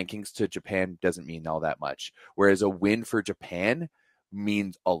world rankings to Japan doesn't mean all that much. Whereas a win for Japan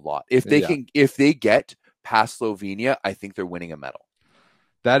means a lot. If they get past Slovenia, I think they're winning a medal.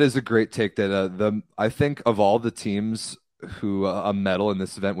 That is a great take. That I think of all the teams who a medal in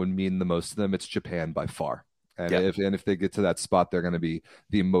this event would mean the most to them, it's Japan by far. And if they get to that spot, they're going to be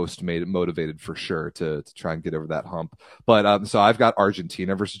the most motivated for sure to try and get over that hump. But so I've got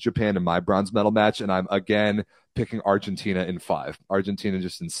Argentina versus Japan in my bronze medal match, and I'm again picking Argentina in 5. Argentina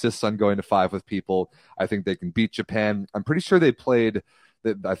just insists on going to 5 with people. I think they can beat Japan. I'm pretty sure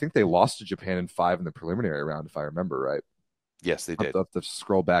I think they lost to Japan in 5 in the preliminary round, if I remember right. Yes, they did. I'll have to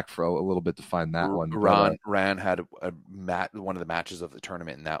scroll back for a little bit to find that one. Ran had one of the matches of the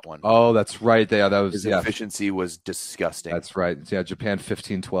tournament in that one. Oh, that's right. His efficiency was disgusting. That's right. Yeah, Japan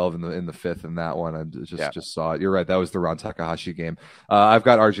 15-12 in the 5th in that one. I just saw it. You're right. That was the Ron Takahashi game. I've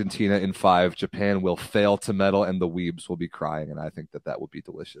got Argentina in 5. Japan will fail to medal, and the Weebs will be crying, and I think that will be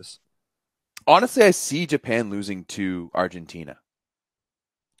delicious. Honestly, I see Japan losing to Argentina.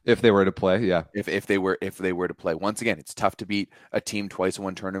 If they were to play, yeah. If they were to play, once again, it's tough to beat a team twice in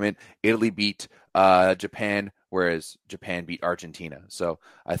one tournament. Italy beat Japan, whereas Japan beat Argentina. So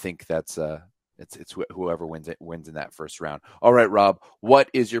I think that's it's whoever wins in that first round. All right, Rob,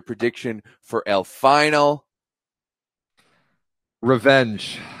 what is your prediction for El Final?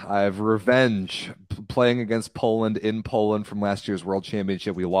 Revenge. I have revenge. Playing against Poland in Poland from last year's World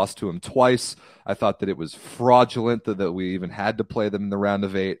Championship. We lost to them twice. I thought that it was fraudulent that we even had to play them in the round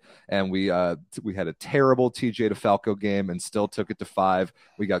of 8. And we had a terrible TJ to Falco game and still took it to 5.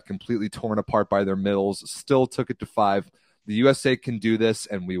 We got completely torn apart by their middles, still took it to 5. The USA can do this,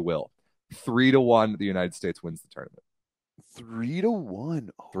 and we will. 3-1, the United States wins the tournament. 3-1.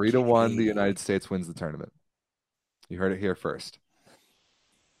 3-1, the United States wins the tournament. You heard it here first.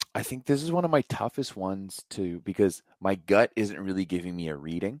 I think this is one of my toughest ones too, because my gut isn't really giving me a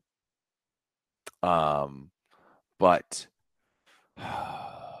reading. But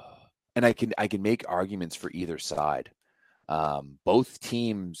and I can make arguments for either side. Both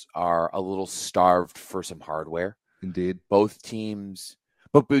teams are a little starved for some hardware. Indeed. Both teams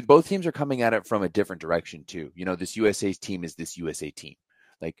are coming at it from a different direction too. You know, this USA team is this USA team.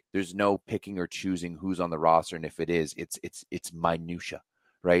 Like, there's no picking or choosing who's on the roster, and if it is, it's minutia.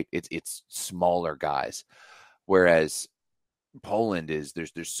 Right? It's smaller guys. Whereas Poland is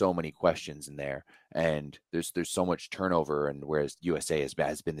there's so many questions in there, and there's so much turnover, and whereas USA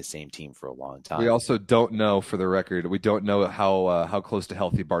has been the same team for a long time. We also don't know, for the record, we don't know how close to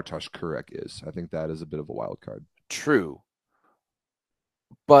healthy Bartosz Kurek is. I think that is a bit of a wild card. True,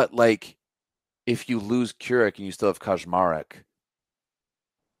 but like if you lose Kurek and you still have Kaczmarek,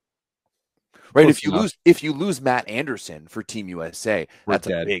 right? If you lose Matt Anderson for Team USA, that's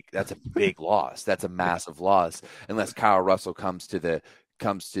a big loss. That's a massive loss unless Kyle Russell comes to save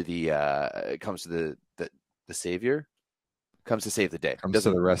the day. Comes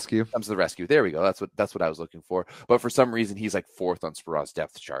to the rescue. Comes to the rescue. There we go. That's what I was looking for. But for some reason he's like 4th on Spirov's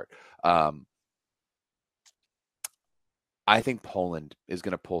depth chart. I think Poland is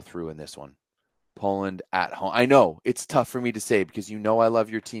going to pull through in this one. Poland at home. I know it's tough for me to say because I love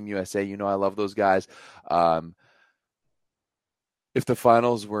your Team USA. I love those guys. If the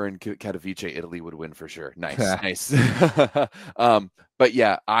finals were in Katowice, Italy would win for sure. Nice. But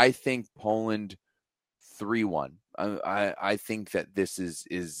yeah, I think Poland 3-1. I think that this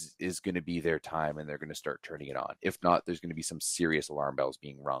is going to be their time, and they're going to start turning it on. If not, there's going to be some serious alarm bells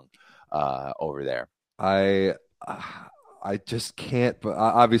being rung over there. I just can't, but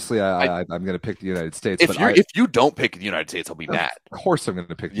obviously I'm going to pick the United States. If you don't pick the United States, I'll be mad. Of course I'm going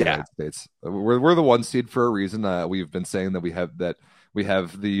to pick the United States. We're the 1 seed for a reason. We've been saying that we have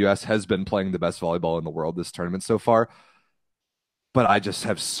the U.S. has been playing the best volleyball in the world this tournament so far. But I just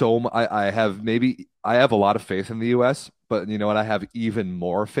have I have a lot of faith in the U.S., but you know what I have even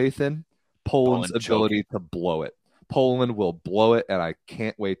more faith in? Poland's ability to blow it. Poland will blow it, and I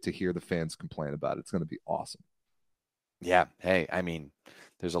can't wait to hear the fans complain about it. It's going to be awesome. Yeah. Hey, I mean,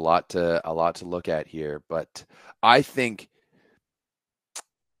 there's a lot to look at here, but I think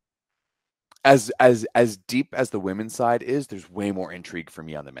as deep as the women's side is, there's way more intrigue for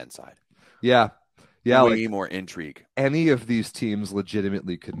me on the men's side. Yeah. Way more intrigue. Any of these teams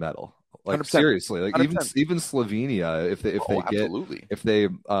legitimately could medal. Like 100%. Seriously, like 100%. even Slovenia, if they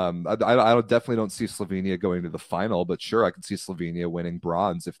I definitely don't see Slovenia going to the final, but sure, I could see Slovenia winning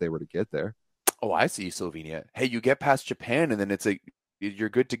bronze if they were to get there. Oh, I see Slovenia. Hey, you get past Japan, and then it's you're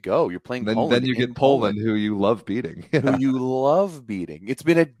good to go. You're playing Poland. Then you get Poland, who you love beating. Who you love beating. It's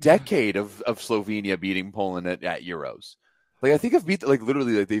been a decade of Slovenia beating Poland at Euros. Like I think I've beat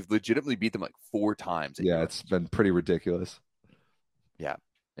literally they've legitimately beat them 4 times. Yeah, it's been pretty ridiculous. Yeah,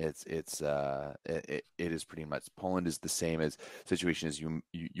 it is pretty much. Poland is the same as situation as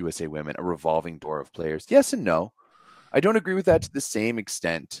USA women, a revolving door of players. Yes and no. I don't agree with that to the same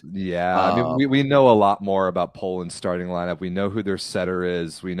extent. Yeah, I mean, we know a lot more about Poland's starting lineup. We know who their setter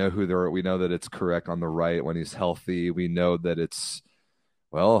is. We know we know that it's correct on the right when he's healthy. We know that it's,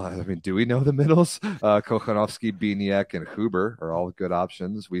 well, I mean, do we know the middles? Kochanowski, Biniak, and Huber are all good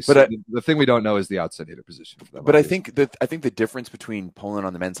options. The thing we don't know is the outside hitter position for them. But I think the difference between Poland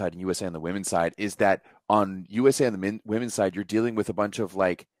on the men's side and USA on the women's side is that on USA on the women's side, you're dealing with a bunch of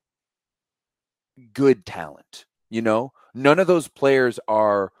good talent. None of those players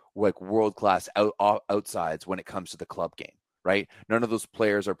are world-class outsides when it comes to the club game, right? None of those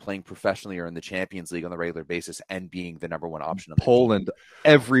players are playing professionally or in the Champions League on the regular basis and being the number one option on the Poland, team.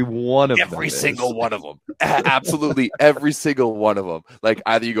 Every one of them. Every single one of them. Absolutely every single one of them.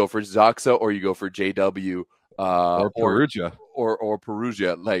 Either you go for Zaksa or you go for JW or Perugia. Or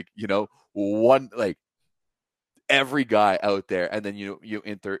Perugia. Every guy out there, and then you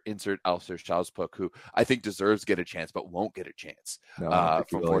insert Alcer Schauspuk, who I think deserves to get a chance, but won't get a chance from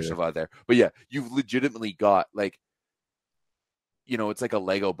Forshava there. But yeah, you've legitimately got it's like a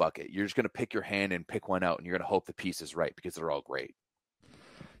Lego bucket. You're just gonna pick your hand and pick one out, and you're gonna hope the piece is right because they're all great.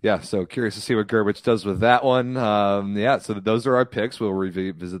 Yeah, so curious to see what Gerbich does with that one. So those are our picks. We'll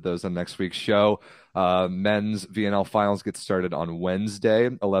revisit those on next week's show. Men's VNL finals get started on Wednesday,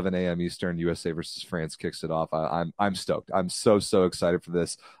 11 a.m. Eastern. USA versus France kicks it off. I'm stoked. I'm so excited for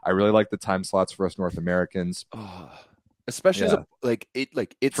this. I really like the time slots for us North Americans. Especially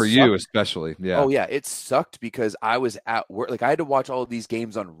it's for you, especially. Yeah. Oh yeah, it sucked because I was at work. I had to watch all of these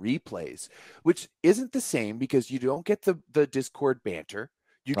games on replays, which isn't the same because you don't get the Discord banter.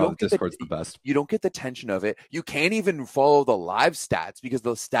 You don't get Discord's the best. You don't get the tension of it. You can't even follow the live stats because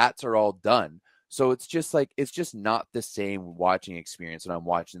those stats are all done. So it's just not the same watching experience when I'm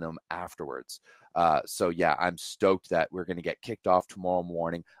watching them afterwards. So yeah, I'm stoked that we're going to get kicked off tomorrow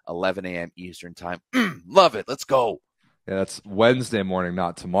morning, 11 a.m. Eastern time. Love it. Let's go. Yeah, that's Wednesday morning,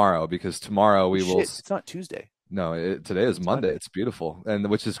 not tomorrow, because tomorrow we will. It's not Tuesday. No, today is Monday. It's beautiful, and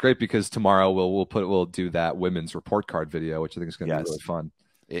which is great because tomorrow we'll do that women's report card video, which I think is going to be really fun.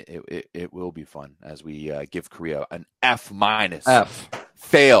 It will be fun as we give Korea an F-.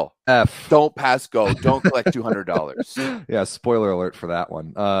 Fail. F. Don't pass go. Don't collect $200. Yeah, spoiler alert for that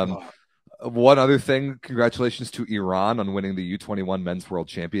one. One other thing, congratulations to Iran on winning the U21 Men's World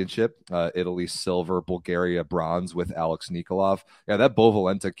Championship. Italy silver, Bulgaria bronze with Alex Nikolov. Yeah, that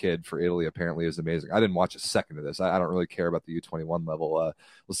Bovalenta kid for Italy apparently is amazing. I didn't watch a second of this. I don't really care about the U21 level.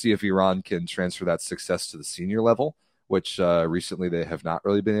 We'll see if Iran can transfer that success to the senior level, which recently they have not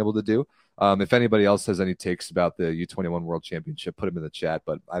really been able to do. If anybody else has any takes about the U21 World Championship, put them in the chat,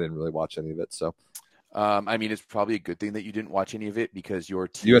 but I didn't really watch any of it, so... I mean, it's probably a good thing that you didn't watch any of it because your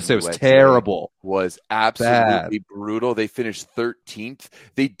team USA was terrible. Was absolutely brutal. They finished 13th.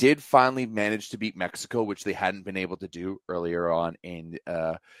 They did finally manage to beat Mexico, which they hadn't been able to do earlier on in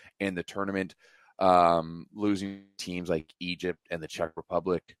the tournament, losing teams like Egypt and the Czech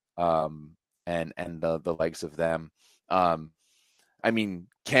Republic, and the likes of them. I mean,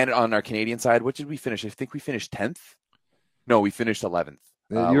 Canada on our Canadian side, what did we finish? I think we finished 10th. No, we finished 11th.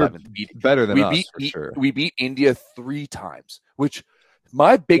 You're better than us, for sure. We beat India 3 times, which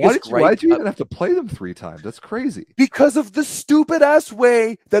my biggest gripe... Why did you even have to play them 3 times? That's crazy. Because of the stupid-ass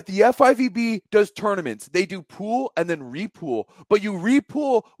way that the FIVB does tournaments. They do pool and then repool, but you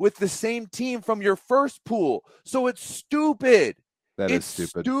repool with the same team from your first pool. So it's stupid. It's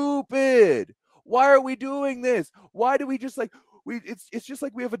stupid. Why are we doing this? Why do we just it's just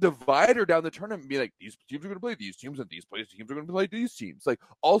like we have a divider down the tournament and be like, these teams are going to play these teams and these teams are going to play these teams. Like,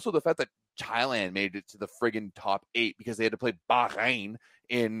 also the fact that Thailand made it to the friggin' top 8 because they had to play Bahrain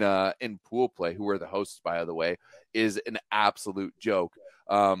in pool play, who were the hosts, by the way, is an absolute joke.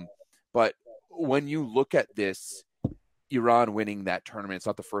 But when you look at this, Iran winning that tournament, it's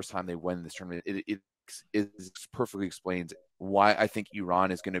not the first time they win this tournament. It perfectly explains why I think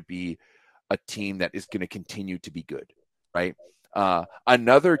Iran is going to be a team that is going to continue to be good. Right.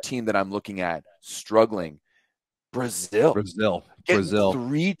 Another team that I'm looking at struggling, Brazil. Getting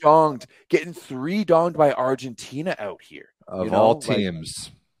 3-donged by Argentina out here. Of all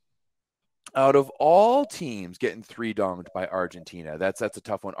teams. Out of all teams, getting 3-donged by Argentina. That's a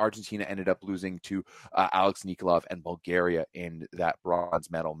tough one. Argentina ended up losing to Alex Nikolov and Bulgaria in that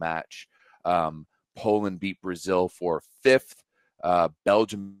bronze medal match. Poland beat Brazil for 5th.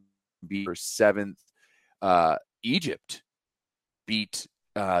 Belgium beat for 7th. Egypt beat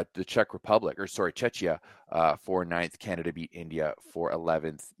the Czech Republic, Czechia for 9th. Canada beat India for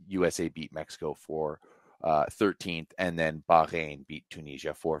 11th. USA beat Mexico for 13th. And then Bahrain beat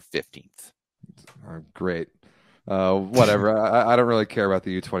Tunisia for 15th. Great. Whatever. I don't really care about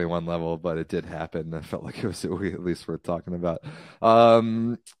the U21 level, but it did happen. I felt like it was at least worth talking about.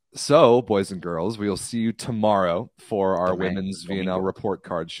 So, boys and girls, we will see you tomorrow for our women's VNL report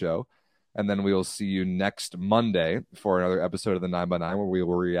card show. And then we will see you next Monday for another episode of the 9x9 where we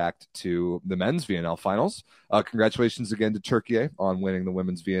will react to the men's VNL finals. Congratulations again to Türkiye on winning the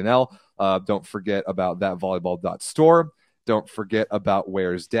women's VNL. Don't forget about thatvolleyball.store. Don't forget about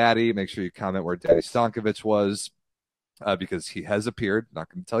Where's Daddy. Make sure you comment where Daddy Stankovic was because he has appeared. Not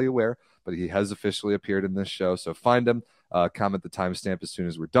going to tell you where, but he has officially appeared in this show. So find him. Comment the timestamp as soon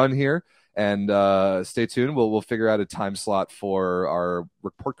as we're done here. And stay tuned. We'll figure out a time slot for our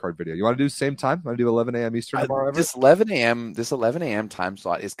report card video. You want to do the same time? Want to do 11 a.m. Eastern tomorrow? This 11 a.m. time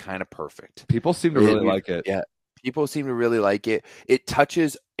slot is kind of perfect. People seem to really like it. Yeah, people seem to really like it. It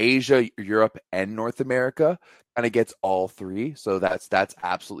touches Asia, Europe, and North America. Kind of gets all 3, so that's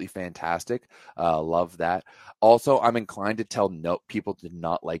absolutely fantastic. Love that. Also, I'm inclined to tell people to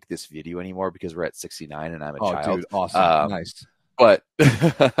not like this video anymore because we're at 69 and I'm a child. Dude, awesome, nice. But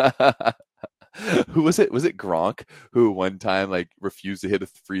who was it? Was it Gronk who one time refused to hit a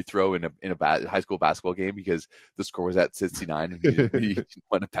free throw in a high school basketball game because the score was at 69 and he didn't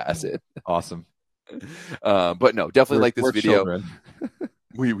want to pass it? Awesome. But no, definitely like this video.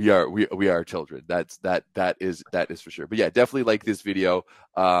 We are children. That is for sure. But yeah, definitely like this video.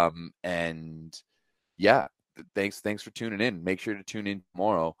 And yeah, thanks for tuning in. Make sure to tune in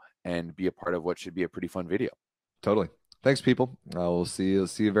tomorrow and be a part of what should be a pretty fun video. Totally. Thanks, people. We'll see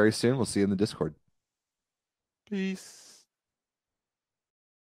you very soon. We'll see you in the Discord. Peace.